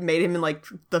Ted made him in, like,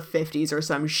 the 50s or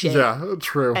some shit. Yeah,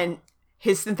 true. And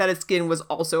his synthetic skin was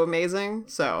also amazing.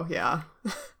 So, yeah.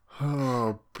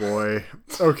 Oh, boy.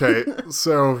 Okay,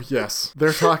 so, yes.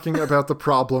 They're talking about the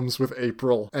problems with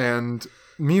April, and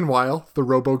meanwhile, the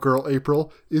Robo-Girl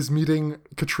April is meeting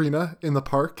Katrina in the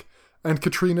park, and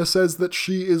Katrina says that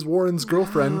she is Warren's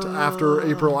girlfriend after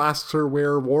April asks her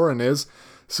where Warren is.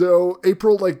 So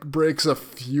April, like, breaks a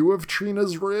few of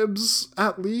Trina's ribs,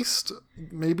 at least.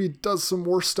 Maybe does some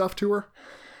more stuff to her.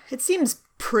 It seems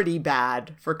pretty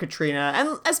bad for Katrina.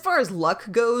 And as far as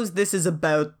luck goes, this is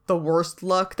about the worst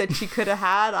luck that she could have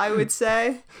had, I would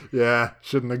say. Yeah,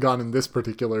 shouldn't have gone in this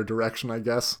particular direction, I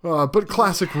guess. But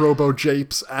classic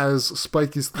Robo-Japes as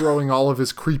Spike is throwing all of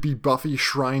his creepy Buffy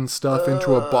shrine stuff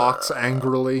into a box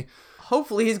angrily.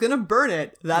 Hopefully he's gonna burn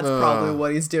it. That's probably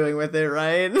what he's doing with it,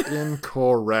 right?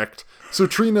 Incorrect. So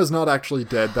Trina's not actually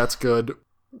dead, that's good.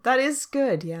 That is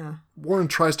good, yeah. Warren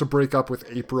tries to break up with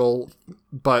April,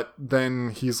 but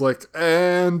then he's like,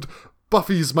 and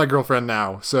Buffy's my girlfriend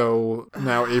now, so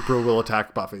now April will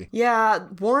attack Buffy. Yeah,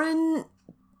 Warren...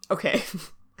 Okay.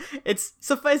 It's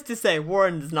suffice to say,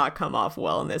 Warren does not come off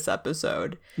well in this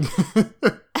episode.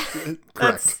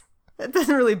 Correct. That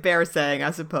doesn't really bear saying,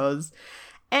 I suppose.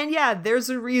 And yeah, there's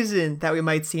a reason that we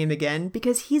might see him again,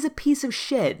 because he's a piece of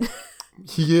shit.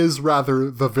 He is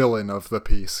rather the villain of the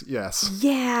piece, yes.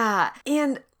 Yeah,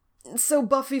 and So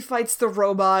Buffy fights the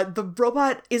robot. The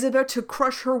robot is about to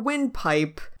crush her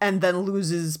windpipe and then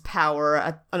loses power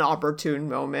at an opportune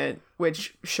moment,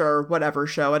 which, sure, whatever,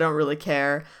 show, I don't really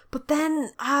care. But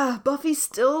then, Buffy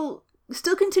still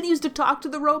continues to talk to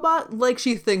the robot like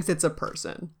she thinks it's a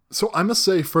person. So I must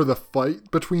say, for the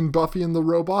fight between Buffy and the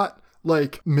robot,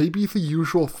 like, maybe the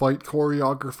usual fight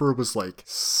choreographer was, like,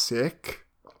 sick.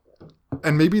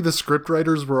 And maybe the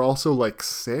scriptwriters were also, like,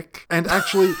 sick. And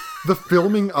actually, the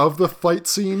filming of the fight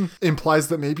scene implies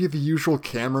that maybe the usual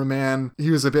cameraman, he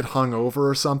was a bit hungover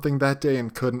or something that day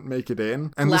and couldn't make it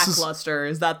in. And Lackluster,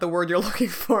 is that the word you're looking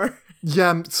for?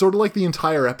 Yeah, sort of like the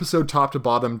entire episode, top to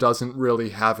bottom, doesn't really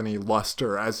have any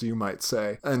luster, as you might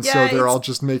say. And so they're all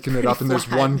just making it up, and there's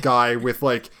one guy with,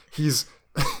 like, he's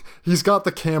got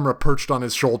the camera perched on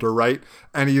his shoulder, right?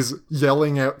 And he's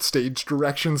yelling out stage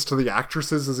directions to the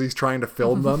actresses as he's trying to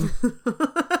film them.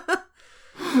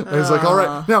 And he's like, all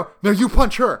right, now you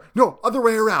punch her. No, other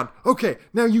way around. Okay,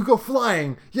 now you go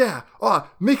flying. Yeah.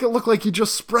 Make it look like you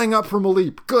just sprang up from a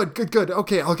leap. Good.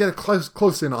 Okay, I'll get a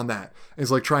close in on that. And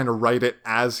he's like trying to write it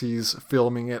as he's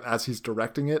filming it, as he's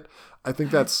directing it. I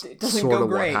think that's sort of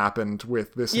what happened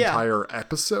with this entire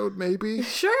episode, maybe.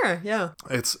 Sure, yeah.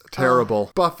 It's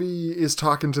terrible. Buffy is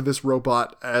talking to this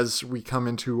robot as we come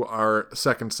into our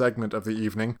second segment of the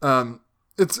evening.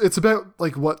 It's about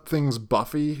like what things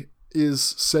Buffy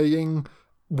is saying,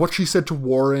 what she said to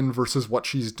Warren versus what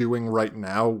she's doing right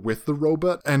now with the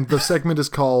robot. And the segment is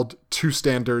called Two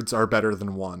Standards Are Better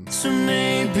Than One. So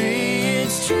maybe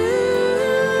it's true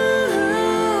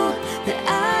that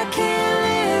I can't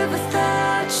live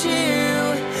without you.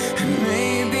 And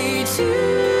maybe two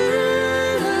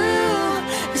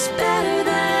is better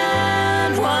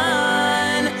than one.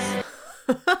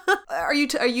 Are you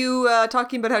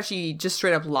talking about how she just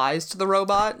straight up lies to the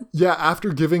robot? Yeah,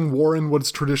 after giving Warren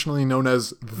what's traditionally known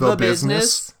as the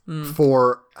business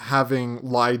for having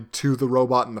lied to the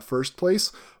robot in the first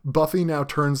place, Buffy now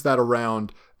turns that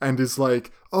around and is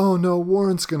like, oh no,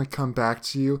 Warren's gonna come back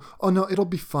to you. Oh no, it'll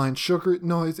be fine. Sugar,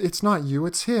 no, it's not you,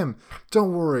 it's him.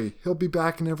 Don't worry, he'll be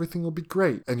back and everything will be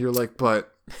great. And you're like,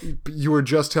 but you were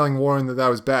just telling Warren that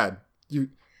was bad.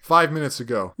 5 minutes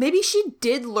ago. Maybe she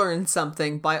did learn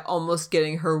something by almost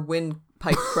getting her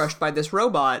windpipe crushed by this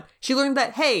robot. She learned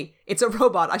that, hey, it's a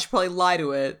robot, I should probably lie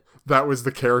to it. That was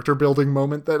the character building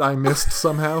moment that I missed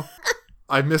somehow.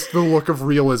 I missed the look of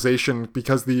realization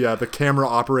because the camera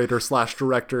operator /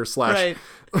 director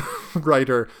 /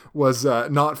 writer was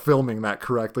not filming that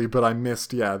correctly, but I missed,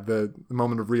 the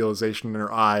moment of realization in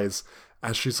her eyes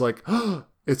as she's like, oh,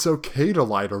 it's okay to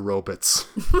lie to robots.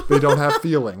 They don't have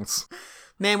feelings.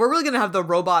 Man, we're really going to have the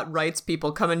robot rights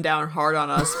people coming down hard on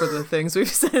us for the things we've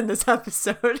said in this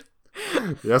episode.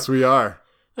 Yes, we are.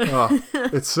 Oh,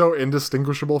 it's so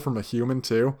indistinguishable from a human,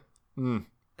 too.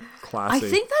 Classy. I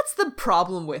think that's the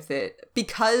problem with it.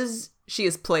 Because she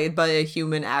is played by a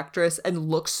human actress and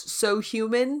looks so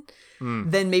human,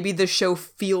 then maybe the show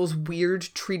feels weird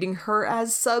treating her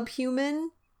as subhuman.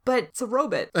 But it's a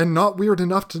robot. And not weird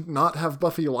enough to not have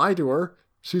Buffy lie to her.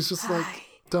 She's just like...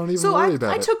 Don't even worry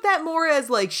about it. I took that more as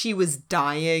like she was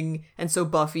dying, and so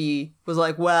Buffy was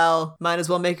like, well, might as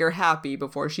well make her happy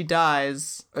before she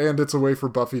dies. And it's a way for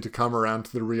Buffy to come around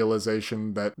to the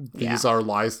realization that these are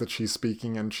lies that she's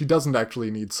speaking, and she doesn't actually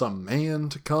need some man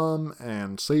to come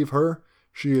and save her.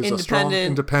 She is a strong,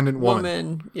 independent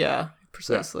woman. Yeah.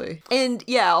 Precisely. Yeah. And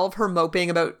all of her moping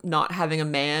about not having a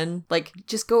man, like,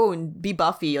 just go and be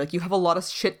Buffy. Like, you have a lot of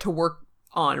shit to work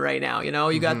on right now, you know?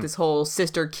 You got this whole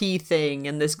Sister Key thing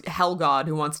and this hell god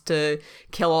who wants to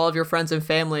kill all of your friends and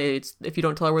family if you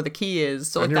don't tell her where the key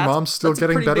is. So and your mom's still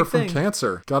getting better from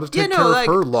cancer. Gotta take care of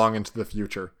her long into the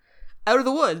future. Out of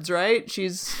the woods, right? She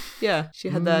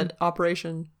had that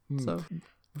operation,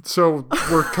 So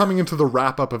we're coming into the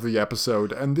wrap up of the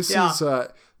episode, and this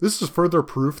is further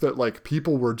proof that like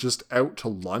people were just out to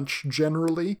lunch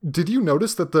generally. Did you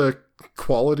notice that the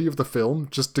quality of the film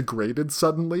just degraded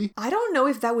suddenly? I don't know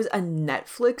if that was a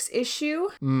Netflix issue,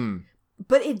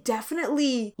 but it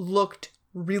definitely looked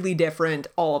really different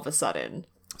all of a sudden.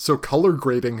 So color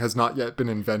grading has not yet been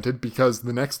invented because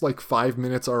the next like 5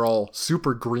 minutes are all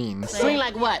super green. Green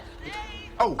like what?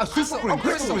 Oh, a super green,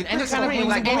 crystal green, any kind of green,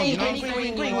 like any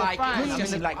green,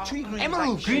 like tree green,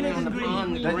 emerald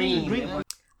green.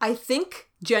 I think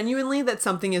genuinely that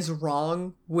something is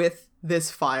wrong with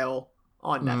this file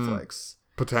on Netflix.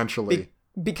 Potentially.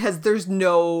 Because there's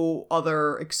no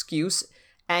other excuse.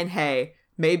 And hey,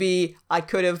 maybe I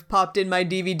could have popped in my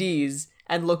DVDs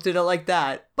and looked at it like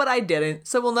that, but I didn't,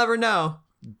 so we'll never know.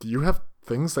 Do you have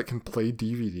things that can play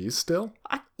DVDs still?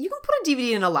 You can put a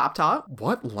DVD in a laptop.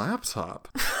 What laptop?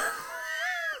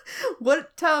 What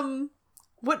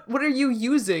are you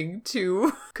using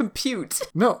to compute?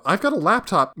 No, I've got a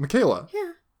laptop, Michaela.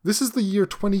 Yeah. This is the year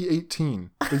 2018,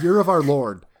 the year of our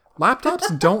Lord.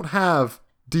 Laptops don't have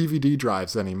DVD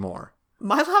drives anymore.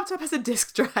 My laptop has a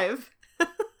disk drive.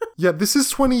 Yeah, this is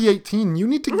 2018. You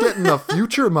need to get in the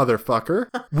future, motherfucker.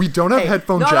 We don't have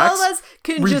headphone not jacks. all of us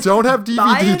can We just don't have DVD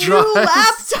buy a drives. new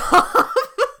laptop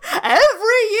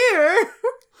every year.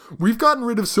 We've gotten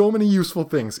rid of so many useful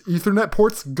things. Ethernet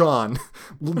ports gone.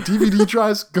 DVD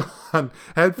drives gone.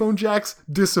 Headphone jacks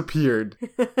disappeared.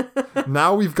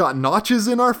 Now we've got notches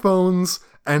in our phones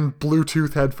and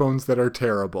Bluetooth headphones that are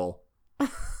terrible.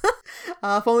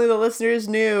 If only the listeners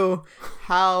knew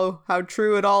how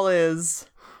true it all is.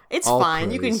 It's All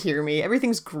fine. You can praise. hear me.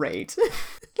 Everything's great.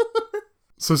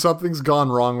 So something's gone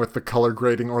wrong with the color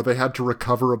grading, or they had to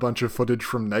recover a bunch of footage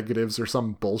from negatives or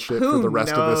some bullshit for Who the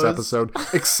rest of this knows? episode.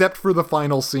 Except for the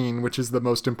final scene, which is the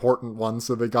most important one,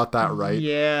 so they got that right.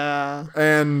 Yeah.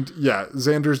 And yeah,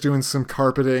 Xander's doing some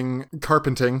carpenting,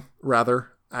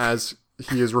 as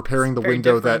he is repairing the Very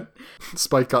window different. that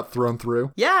Spike got thrown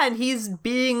through. Yeah, and he's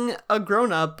being a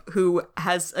grown-up who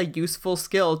has a useful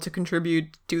skill to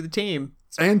contribute to the team.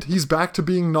 And he's back to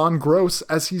being non-gross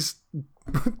as he's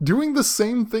doing the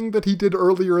same thing that he did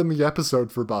earlier in the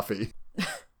episode for Buffy.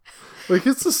 Like,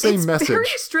 it's the same It's message. very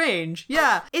strange.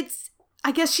 Yeah,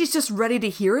 I guess she's just ready to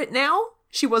hear it now.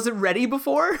 She wasn't ready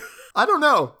before. I don't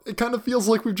know. It kind of feels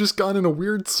like we've just gone in a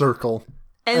weird circle.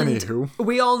 And Anywho.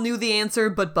 we all knew the answer,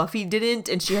 but Buffy didn't,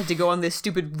 and she had to go on this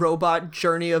stupid robot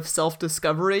journey of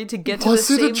self-discovery to get to the Was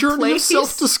same it a journey place. of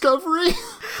self-discovery?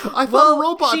 I thought Well, a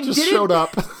robot she just didn't- showed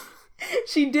up.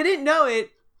 She didn't know it,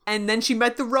 and then she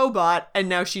met the robot, and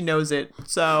now she knows it.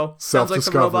 So, sounds like the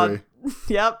robot. Self-discovery.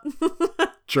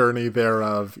 Yep. Journey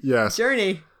thereof. Yes.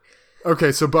 Journey.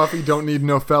 Okay, so Buffy don't need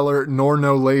no feller nor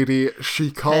no lady. She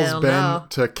calls Hell Ben no.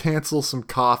 to cancel some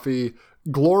coffee.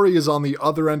 Glory is on the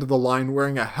other end of the line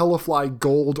wearing a Hellafly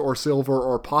gold or silver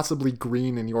or possibly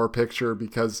green in your picture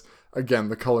because, again,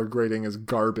 the color grading is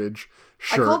garbage.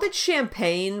 Sure. I called it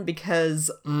champagne because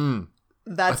I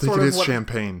that's think sort it of is what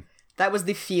champagne. that was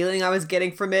the feeling I was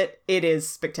getting from it. It is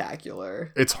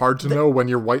spectacular. It's hard to know when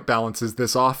your white balance is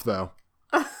this off, though.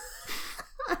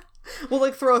 We'll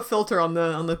like throw a filter on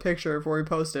the picture before we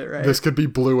post it, right? This could be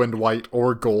blue and white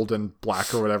or gold and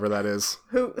black or whatever that is.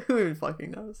 Who even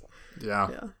fucking knows? Yeah.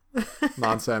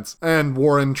 Nonsense. And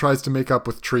Warren tries to make up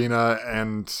with Trina,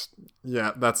 and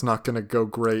yeah, that's not going to go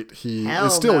great. He Hell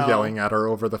is still no. yelling at her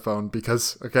over the phone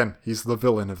because, again, he's the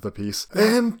villain of the piece.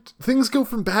 And things go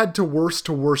from bad to worse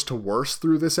to worse to worse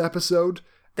through this episode.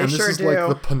 They And this sure is do. like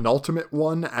the penultimate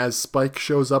one as Spike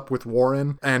shows up with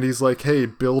Warren, and he's like, hey,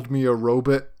 build me a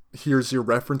robot. Here's your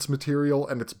reference material,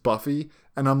 and it's Buffy.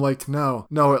 And I'm like, no,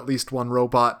 at least one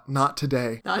robot. Not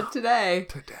today. Not today.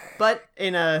 But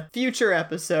in a future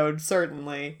episode,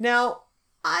 certainly. Now,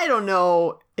 I don't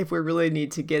know if we really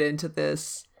need to get into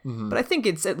this, but I think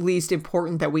it's at least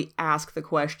important that we ask the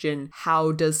question,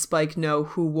 how does Spike know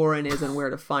who Warren is and where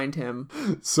to find him?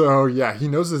 So, yeah, he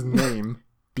knows his name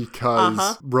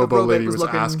because The Robo robot Lady was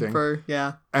looking asking. for,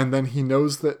 yeah. And then he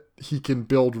knows that he can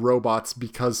build robots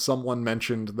because someone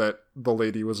mentioned that the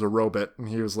lady was a robot. And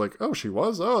he was like, oh, she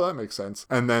was? Oh, that makes sense.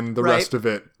 And then the Right. rest of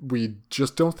it, we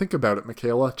just don't think about it,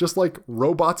 Michaela. Just like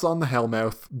robots on the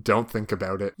Hellmouth, don't think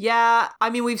about it. Yeah,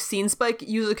 I mean, we've seen Spike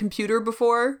use a computer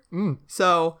before,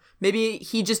 so maybe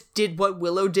he just did what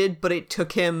Willow did, but it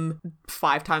took him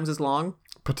 5 times as long.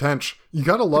 Potential. You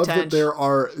gotta love that Potent. there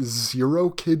are 0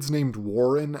 kids named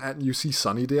Warren at UC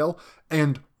Sunnydale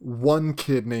and 1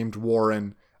 kid named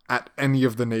Warren at any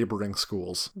of the neighboring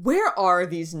schools. Where are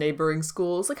these neighboring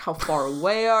schools? Like, how far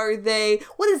away are they?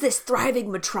 What is this thriving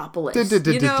metropolis?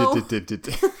 You know?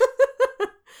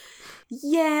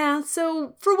 Yeah,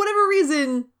 so for whatever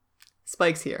reason,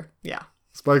 Spike's here. Yeah.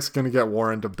 Spike's gonna get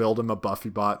Warren to build him a Buffy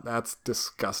bot. That's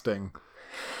disgusting.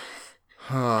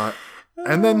 And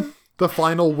then the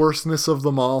final worstness of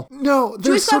them all. No,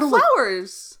 there's Joyce got sort of like,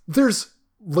 flowers. there's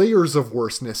layers of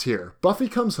worstness here. Buffy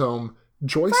comes home.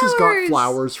 Joyce has got Flowers.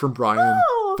 flowers from Brian.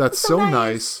 Oh, That's so so nice.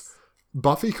 nice.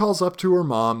 Buffy calls up to her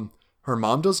mom. Her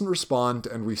mom doesn't respond,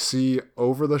 and we see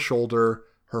over the shoulder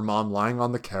her mom lying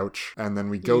on the couch. And then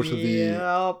we go to the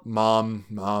Yep.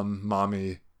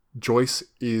 mommy. Joyce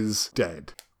is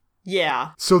dead.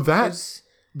 Yeah. So that's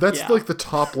yeah. like the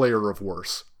top layer of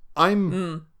worse.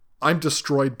 I'm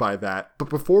destroyed by that. But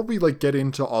before we like get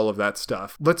into all of that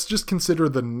stuff, let's just consider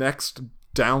the next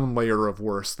down layer of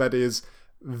worse. That is,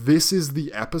 this is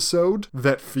the episode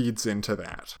that feeds into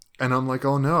that. And I'm like,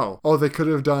 oh no. Oh, they could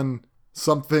have done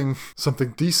something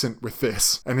decent with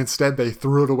this. And instead they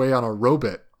threw it away on a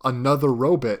robot. another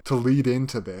robot to lead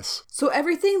into this. So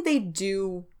everything they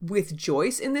do with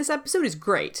Joyce in this episode is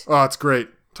great. Oh, it's great.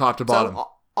 Top to bottom. So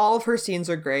all of her scenes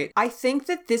are great. I think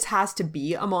that this has to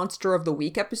be a Monster of the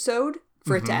Week episode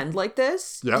for it to end like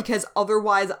this. Yep. Because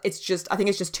otherwise I think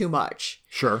it's just too much.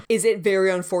 Sure. Is it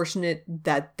very unfortunate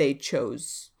that they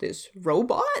chose this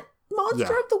robot Monster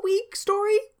of the Week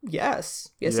story? Yes.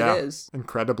 Yes, Yeah, it is.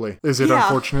 incredibly. Is it Yeah.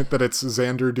 unfortunate that it's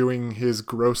Xander doing his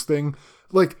gross thing?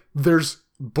 Like, there's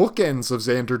bookends of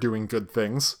Xander doing good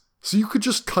things, so you could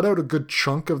just cut out a good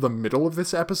chunk of the middle of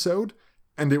this episode,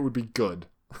 and it would be good.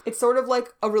 It's sort of like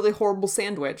a really horrible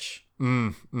sandwich.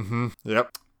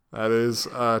 Yep. That is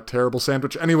a terrible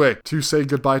sandwich. Anyway, to say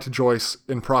goodbye to Joyce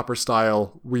in proper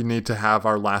style, we need to have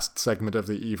our last segment of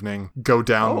the evening go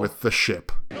down with the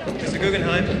ship. Mr.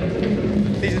 Guggenheim,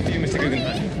 these are for you, Mr.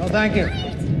 Guggenheim. Oh, thank you.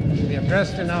 We are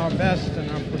dressed in our best and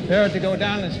are prepared to go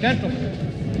down as gentlemen.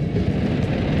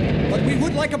 But we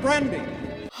would like a brandy.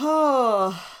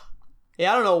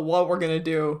 Yeah, I don't know what we're gonna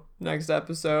do next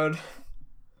episode.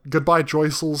 Goodbye,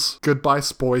 Joycels. Goodbye,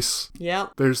 Spoice. Yeah.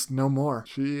 There's no more.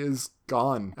 She is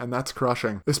gone, and that's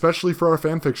crushing. Especially for our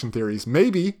fanfiction theories.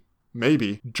 Maybe,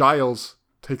 Giles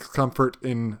takes comfort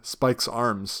in Spike's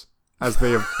arms, as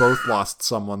they have both lost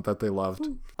someone that they loved.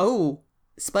 Oh,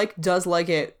 Spike does like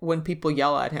it when people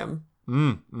yell at him.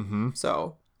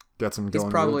 So Gets him he's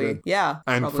going probably, really good. yeah.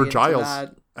 And probably for into Giles,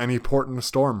 that. any port in a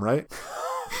storm, right?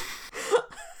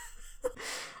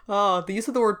 Oh, the use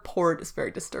of the word port is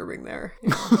very disturbing there.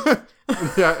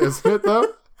 Yeah, isn't it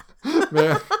though?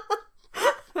 Man.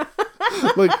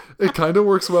 Like, it kind of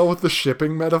works well with the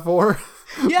shipping metaphor.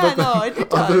 Yeah, But no, it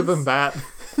does. Other than that,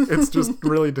 it's just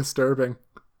really disturbing.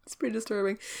 It's pretty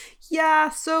disturbing. Yeah,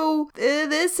 so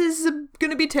this is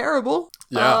gonna be terrible.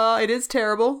 Yeah. It is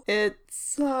terrible.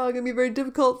 It's gonna be very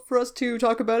difficult for us to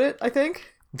talk about it, I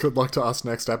think. Good luck to us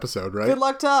next episode, right? Good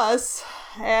luck to us.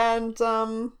 And,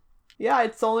 yeah,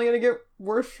 it's only gonna get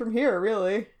worse from here,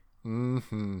 really.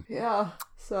 Yeah,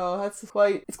 so it's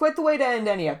quite the way to end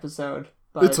any episode.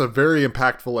 But It's a very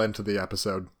impactful end to the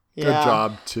episode. Good Yeah.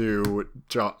 job to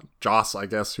Joss, I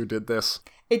guess, who did this.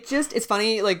 it's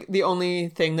funny, like, the only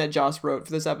thing that Joss wrote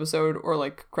for this episode, or,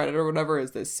 like, credit or whatever,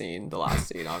 is this scene, the last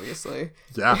scene, obviously.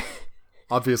 Yeah.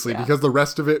 Obviously, Yeah. because the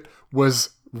rest of it was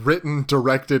written,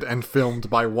 directed, and filmed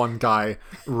by one guy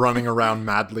running around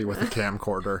madly with a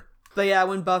camcorder. But yeah,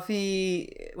 when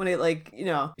Buffy, when it, like, you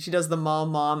know, she does the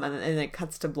mom, and it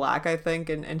cuts to black, I think,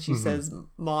 and she says,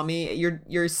 "Mommy,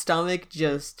 your stomach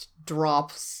just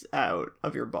drops out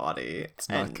of your body." It's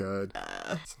not good.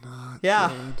 It's not yeah.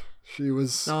 good. She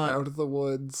was Not- out of the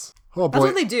woods. Oh boy. That's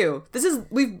what they do. This is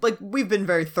we've been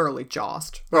very thoroughly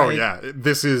jossed. Oh right? yeah,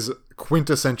 this is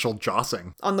quintessential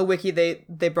jossing. On the wiki,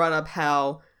 they brought up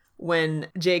how when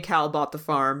J. Cal bought the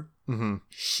farm,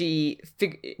 she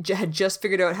had just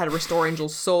figured out how to restore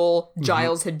Angel's soul.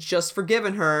 Giles had just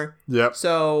forgiven her. Yep.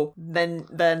 So then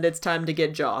it's time to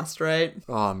get jossed, right?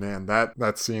 Oh man,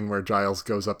 that scene where Giles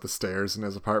goes up the stairs in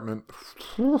his apartment.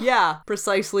 Yeah,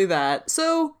 precisely that.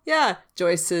 So, yeah,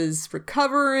 Joyce is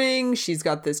recovering. She's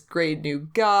got this great new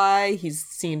guy. He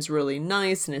seems really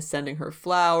nice and is sending her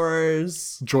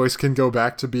flowers. Joyce can go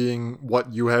back to being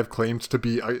what you have claimed to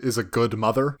be is a good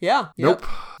mother. Yeah. Nope.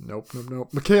 Nope.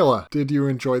 Michaela, did you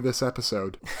enjoy this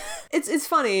episode? It's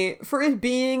funny, for it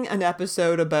being an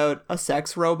episode about a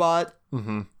sex robot,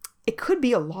 it could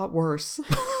be a lot worse.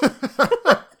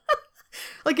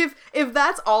 Like, if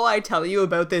that's all I tell you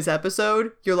about this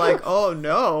episode, you're like, oh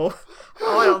no.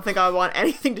 Oh, I don't think I want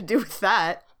anything to do with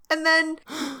that. And then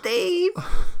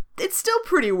it's still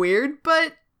pretty weird,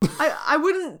 but I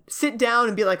wouldn't sit down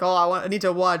and be like, oh, I need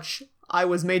to watch I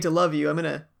Was Made to Love You. I'm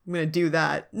gonna do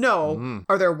that. No.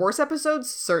 Are there worse episodes?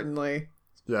 Certainly.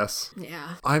 Yes.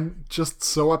 Yeah. I'm just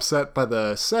so upset by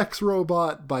the sex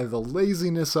robot, by the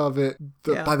laziness of it,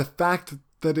 by the fact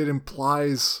that it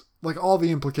implies, like, all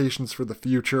the implications for the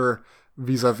future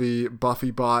vis-a-vis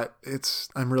Buffy bot.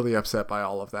 I'm really upset by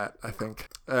all of that, I think.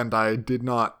 And I did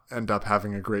not end up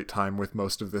having a great time with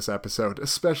most of this episode,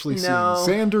 especially seeing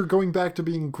Xander going back to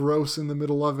being gross in the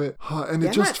middle of it. And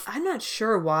I'm not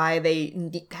sure why they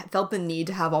felt the need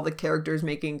to have all the characters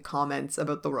making comments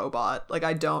about the robot. Like,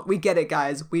 we get it,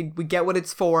 guys. We get what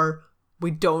it's for.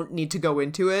 We don't need to go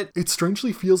into it. It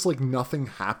strangely feels like nothing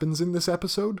happens in this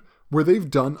episode, where they've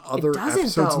done other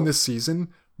episodes in this season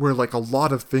where, like, a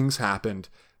lot of things happened.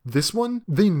 This one,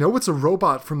 they know it's a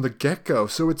robot from the get-go,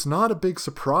 so it's not a big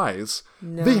surprise.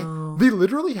 No. They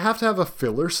literally have to have a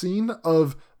filler scene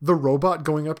of the robot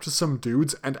going up to some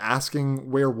dudes and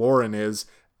asking where Warren is,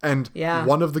 and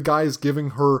one of the guys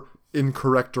giving her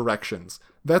incorrect directions.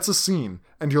 That's a scene,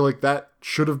 and you're like, that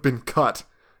should have been cut.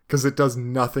 because it does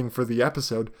nothing for the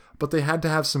episode, but they had to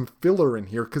have some filler in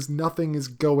here because nothing is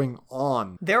going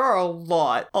on. There are a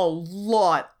lot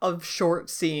of short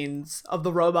scenes of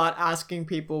the robot asking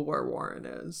people where Warren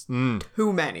is.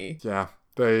 Too many. Yeah.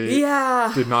 They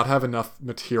did not have enough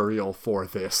material for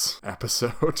this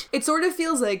episode. It sort of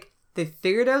feels like they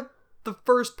figured out the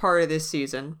first part of this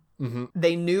season.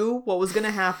 They knew what was going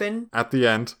to happen. At the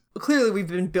end. Clearly, we've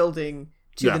been building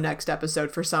to the next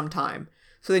episode for some time.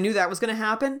 So they knew that was going to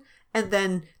happen. And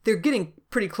then they're getting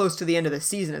pretty close to the end of the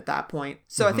season at that point.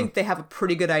 So I think they have a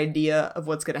pretty good idea of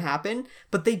what's going to happen.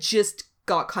 But they just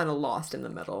got kind of lost in the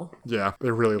middle. Yeah, they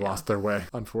really lost their way,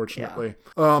 unfortunately.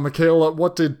 Michaela,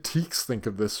 what did Teeks think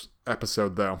of this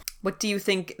episode, though? What do you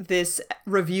think this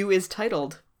review is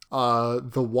titled? The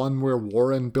one where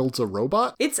Warren builds a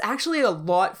robot? It's actually a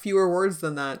lot fewer words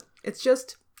than that. It's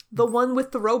just the one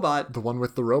with the robot. The one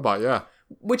with the robot, yeah.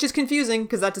 Which is confusing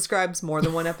because that describes more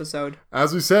than one episode.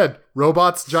 As we said,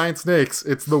 robots, giant snakes.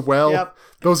 It's the well. Yep.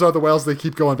 Those are the wells they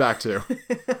keep going back to.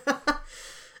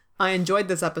 I enjoyed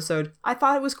this episode. I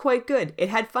thought it was quite good. It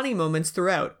had funny moments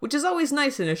throughout, which is always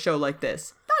nice in a show like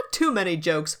this. Not too many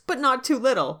jokes, but not too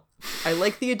little. I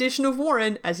like the addition of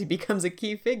Warren as he becomes a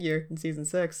key figure in season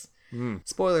 6.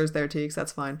 Spoilers there, Teeks,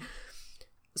 that's fine.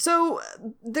 So,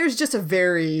 there's just a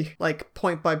very,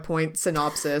 point-by-point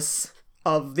synopsis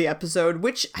of the episode,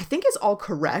 which I think is all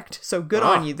correct, so good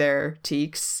on you there,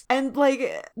 Teeks. And,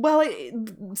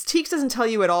 Teeks doesn't tell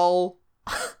you at all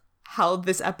how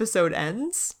this episode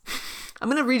ends. I'm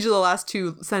going to read you the last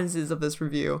 2 sentences of this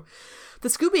review. The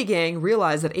Scooby Gang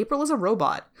realize that April is a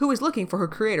robot who is looking for her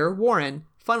creator, Warren.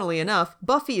 Funnily enough,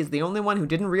 Buffy is the only one who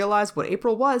didn't realize what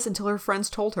April was until her friends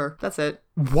told her. That's it.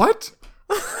 What?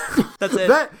 That's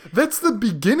it. That's the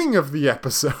beginning of the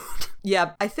episode.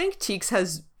 Yeah, I think Teeks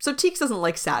has... So Teeks doesn't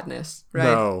like sadness, right?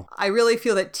 No. I really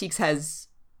feel that Teeks has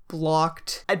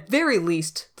blocked, at very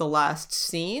least, the last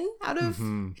scene out of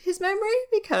his memory,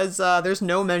 because there's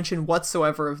no mention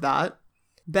whatsoever of that.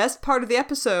 Best part of the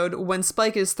episode, when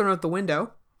Spike is thrown out the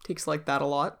window. Teeks liked that a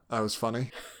lot. That was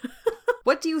funny.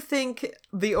 What do you think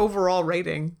the overall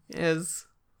rating is?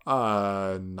 9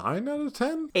 out of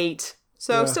 10? 8.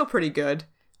 So still pretty good.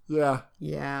 Yeah.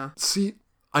 Yeah. See,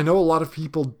 I know a lot of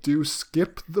people do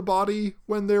skip the body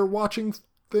when they're watching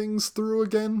things through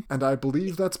again, and I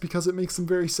believe that's because it makes them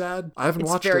very sad. I haven't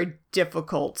watched it. It's very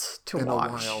difficult to watch. In a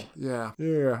while. Yeah.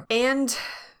 Yeah. And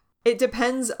it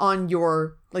depends on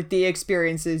your, the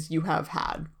experiences you have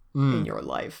had in your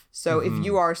life. So if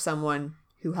you are someone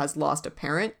who has lost a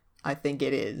parent, I think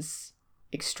it is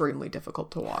extremely difficult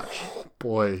to watch.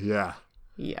 Boy, yeah.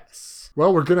 Yes.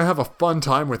 Well, we're going to have a fun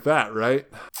time with that, right?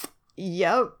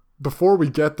 Yep. Before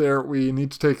we get there, we need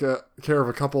to take care of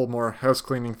a couple more house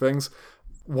cleaning things.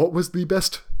 What was the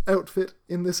best outfit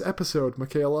in this episode,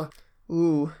 Michaela?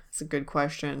 Ooh, that's a good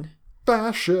question.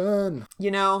 Fashion.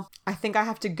 I think I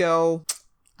have to go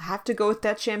with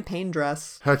that champagne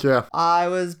dress. Heck yeah. I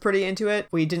was pretty into it.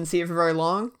 We didn't see it for very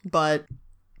long, but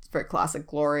it's very classic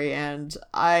Glory. And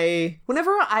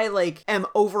whenever I am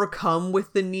overcome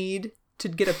with the need to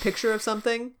get a picture of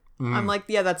something, I'm like,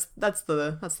 yeah, that's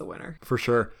the winner. For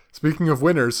sure. Speaking of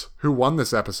winners, who won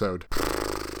this episode?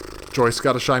 Joyce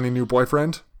got a shiny new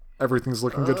boyfriend. Everything's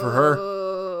looking good for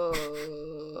her.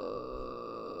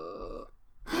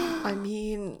 I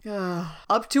mean,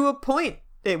 up to a point,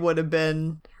 it would have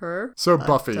been her. So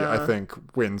Buffy, I think,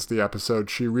 wins the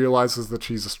episode. She realizes that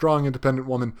she's a strong, independent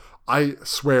woman. I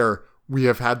swear we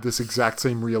have had this exact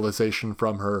same realization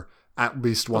from her at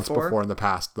least once before in the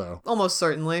past, though. Almost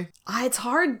certainly. It's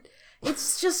hard.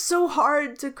 It's just so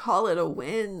hard to call it a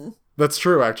win. That's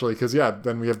true, actually, because,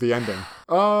 then we have the ending.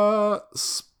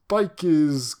 Spike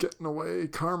is getting away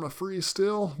karma-free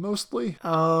still, mostly.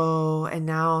 Oh, and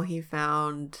now he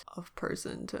found a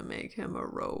person to make him a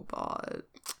robot.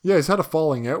 Yeah, he's had a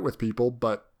falling out with people,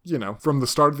 but, from the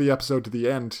start of the episode to the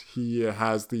end, he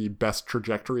has the best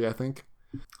trajectory, I think.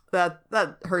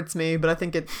 That hurts me, but I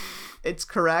think it's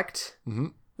correct. Mm-hmm.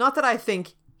 Not that I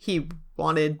think he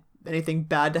wanted anything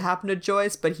bad to happen to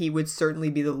Joyce, but he would certainly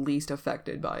be the least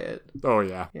affected by it. Oh,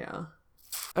 yeah. Yeah.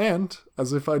 And,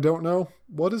 as if I don't know,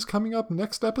 what is coming up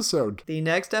next episode? The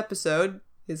next episode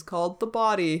is called The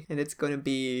Body, and it's going to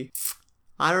be...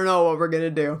 I don't know what we're going to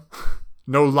do.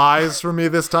 No lies for me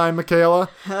this time, Michaela?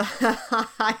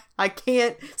 I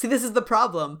can't... See, this is the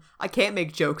problem. I can't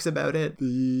make jokes about it.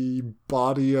 The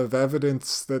body of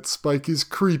evidence that Spike is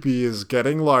creepy is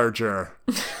getting larger.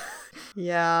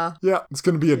 Yeah. Yeah, it's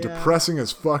going to be a depressing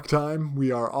as fuck time.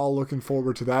 We are all looking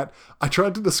forward to that. I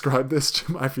tried to describe this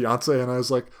to my fiance, and I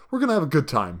was like, we're going to have a good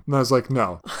time. And I was like,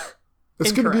 no.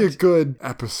 It's going to be a good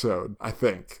episode, I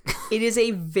think. It is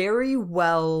a very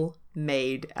well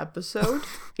made episode.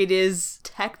 It is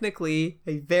technically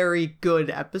a very good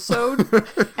episode.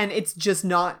 And it's just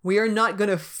not, we are not going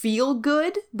to feel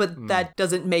good, but that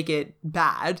doesn't make it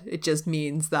bad. It just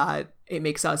means that it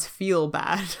makes us feel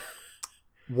bad.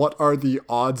 What are the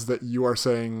odds that you are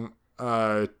saying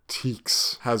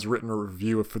Teeks has written a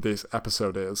review for this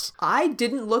episode is? I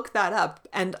didn't look that up,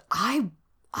 and I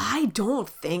don't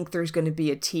think there's going to be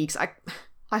a Teeks.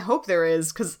 I hope there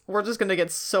is, because we're just going to get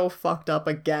so fucked up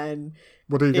again.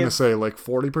 What are you going to say, like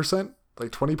 40%?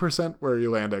 Like 20%? Where are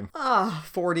you landing?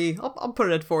 40. I'll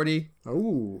put it at 40.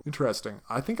 Oh, interesting.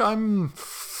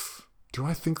 Do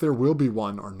I think there will be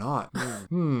one or not?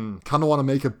 Kind of want to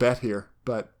make a bet here,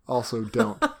 but also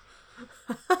don't.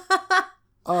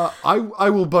 I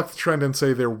will buck the trend and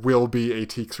say there will be a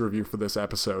Teeks review for this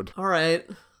episode. All right.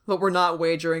 But we're not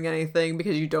wagering anything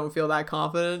because you don't feel that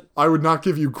confident. I would not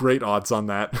give you great odds on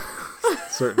that.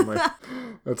 Certainly.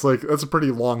 That's a pretty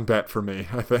long bet for me,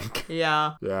 I think.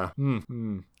 Yeah. Yeah.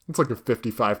 It's like a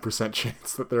 55%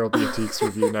 chance that there will be a Teeks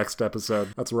review next episode.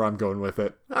 That's where I'm going with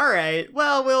it. All right.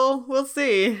 Well, we'll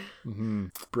see.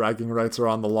 Bragging rights are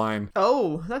on the line.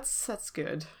 Oh, that's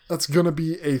good. That's going to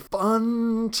be a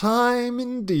fun time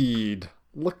indeed.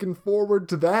 Looking forward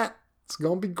to that. It's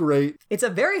going to be great. It's a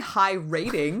very high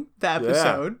rating, the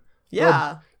episode. Yeah.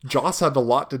 Well, Joss had a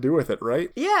lot to do with it, right?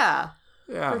 Yeah.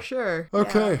 Yeah. For sure.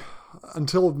 Okay. Yeah.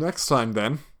 Until next time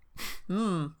then.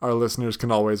 Our listeners can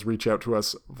always reach out to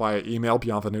us via email,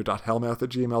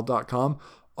 bienvenue.hellmouth@gmail.com.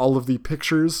 All of the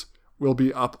pictures will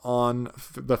be up on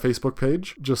the Facebook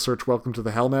page. Just search Welcome to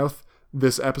the Hellmouth.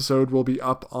 This episode will be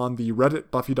up on the Reddit,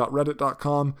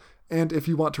 buffy.reddit.com. And if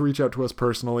you want to reach out to us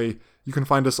personally, you can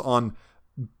find us on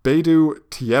Baidu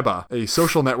Tieba, a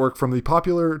social network from the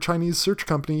popular Chinese search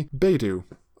company Baidu.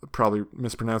 Probably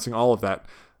mispronouncing all of that.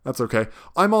 That's okay.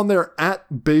 I'm on there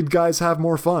at Bade Guys Have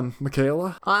More Fun.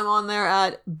 Michaela? I'm on there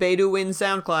at Baidu Win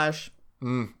Soundclash.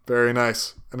 Very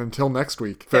nice. And until next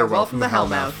week, farewell from the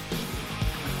Hellmouth.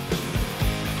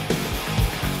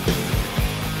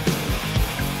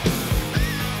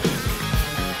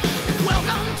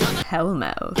 Welcome to the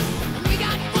Hellmouth. We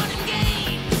got fun and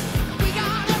games. We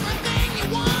got everything you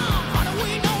want. How do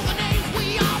we know the names?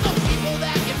 We are the people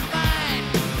that can find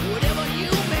whatever you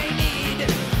may need.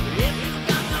 If you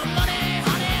got the money,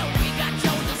 honey, we got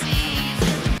your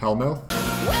disease. Hellmouth?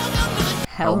 Welcome to the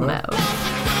Hellmouth. Hellmouth.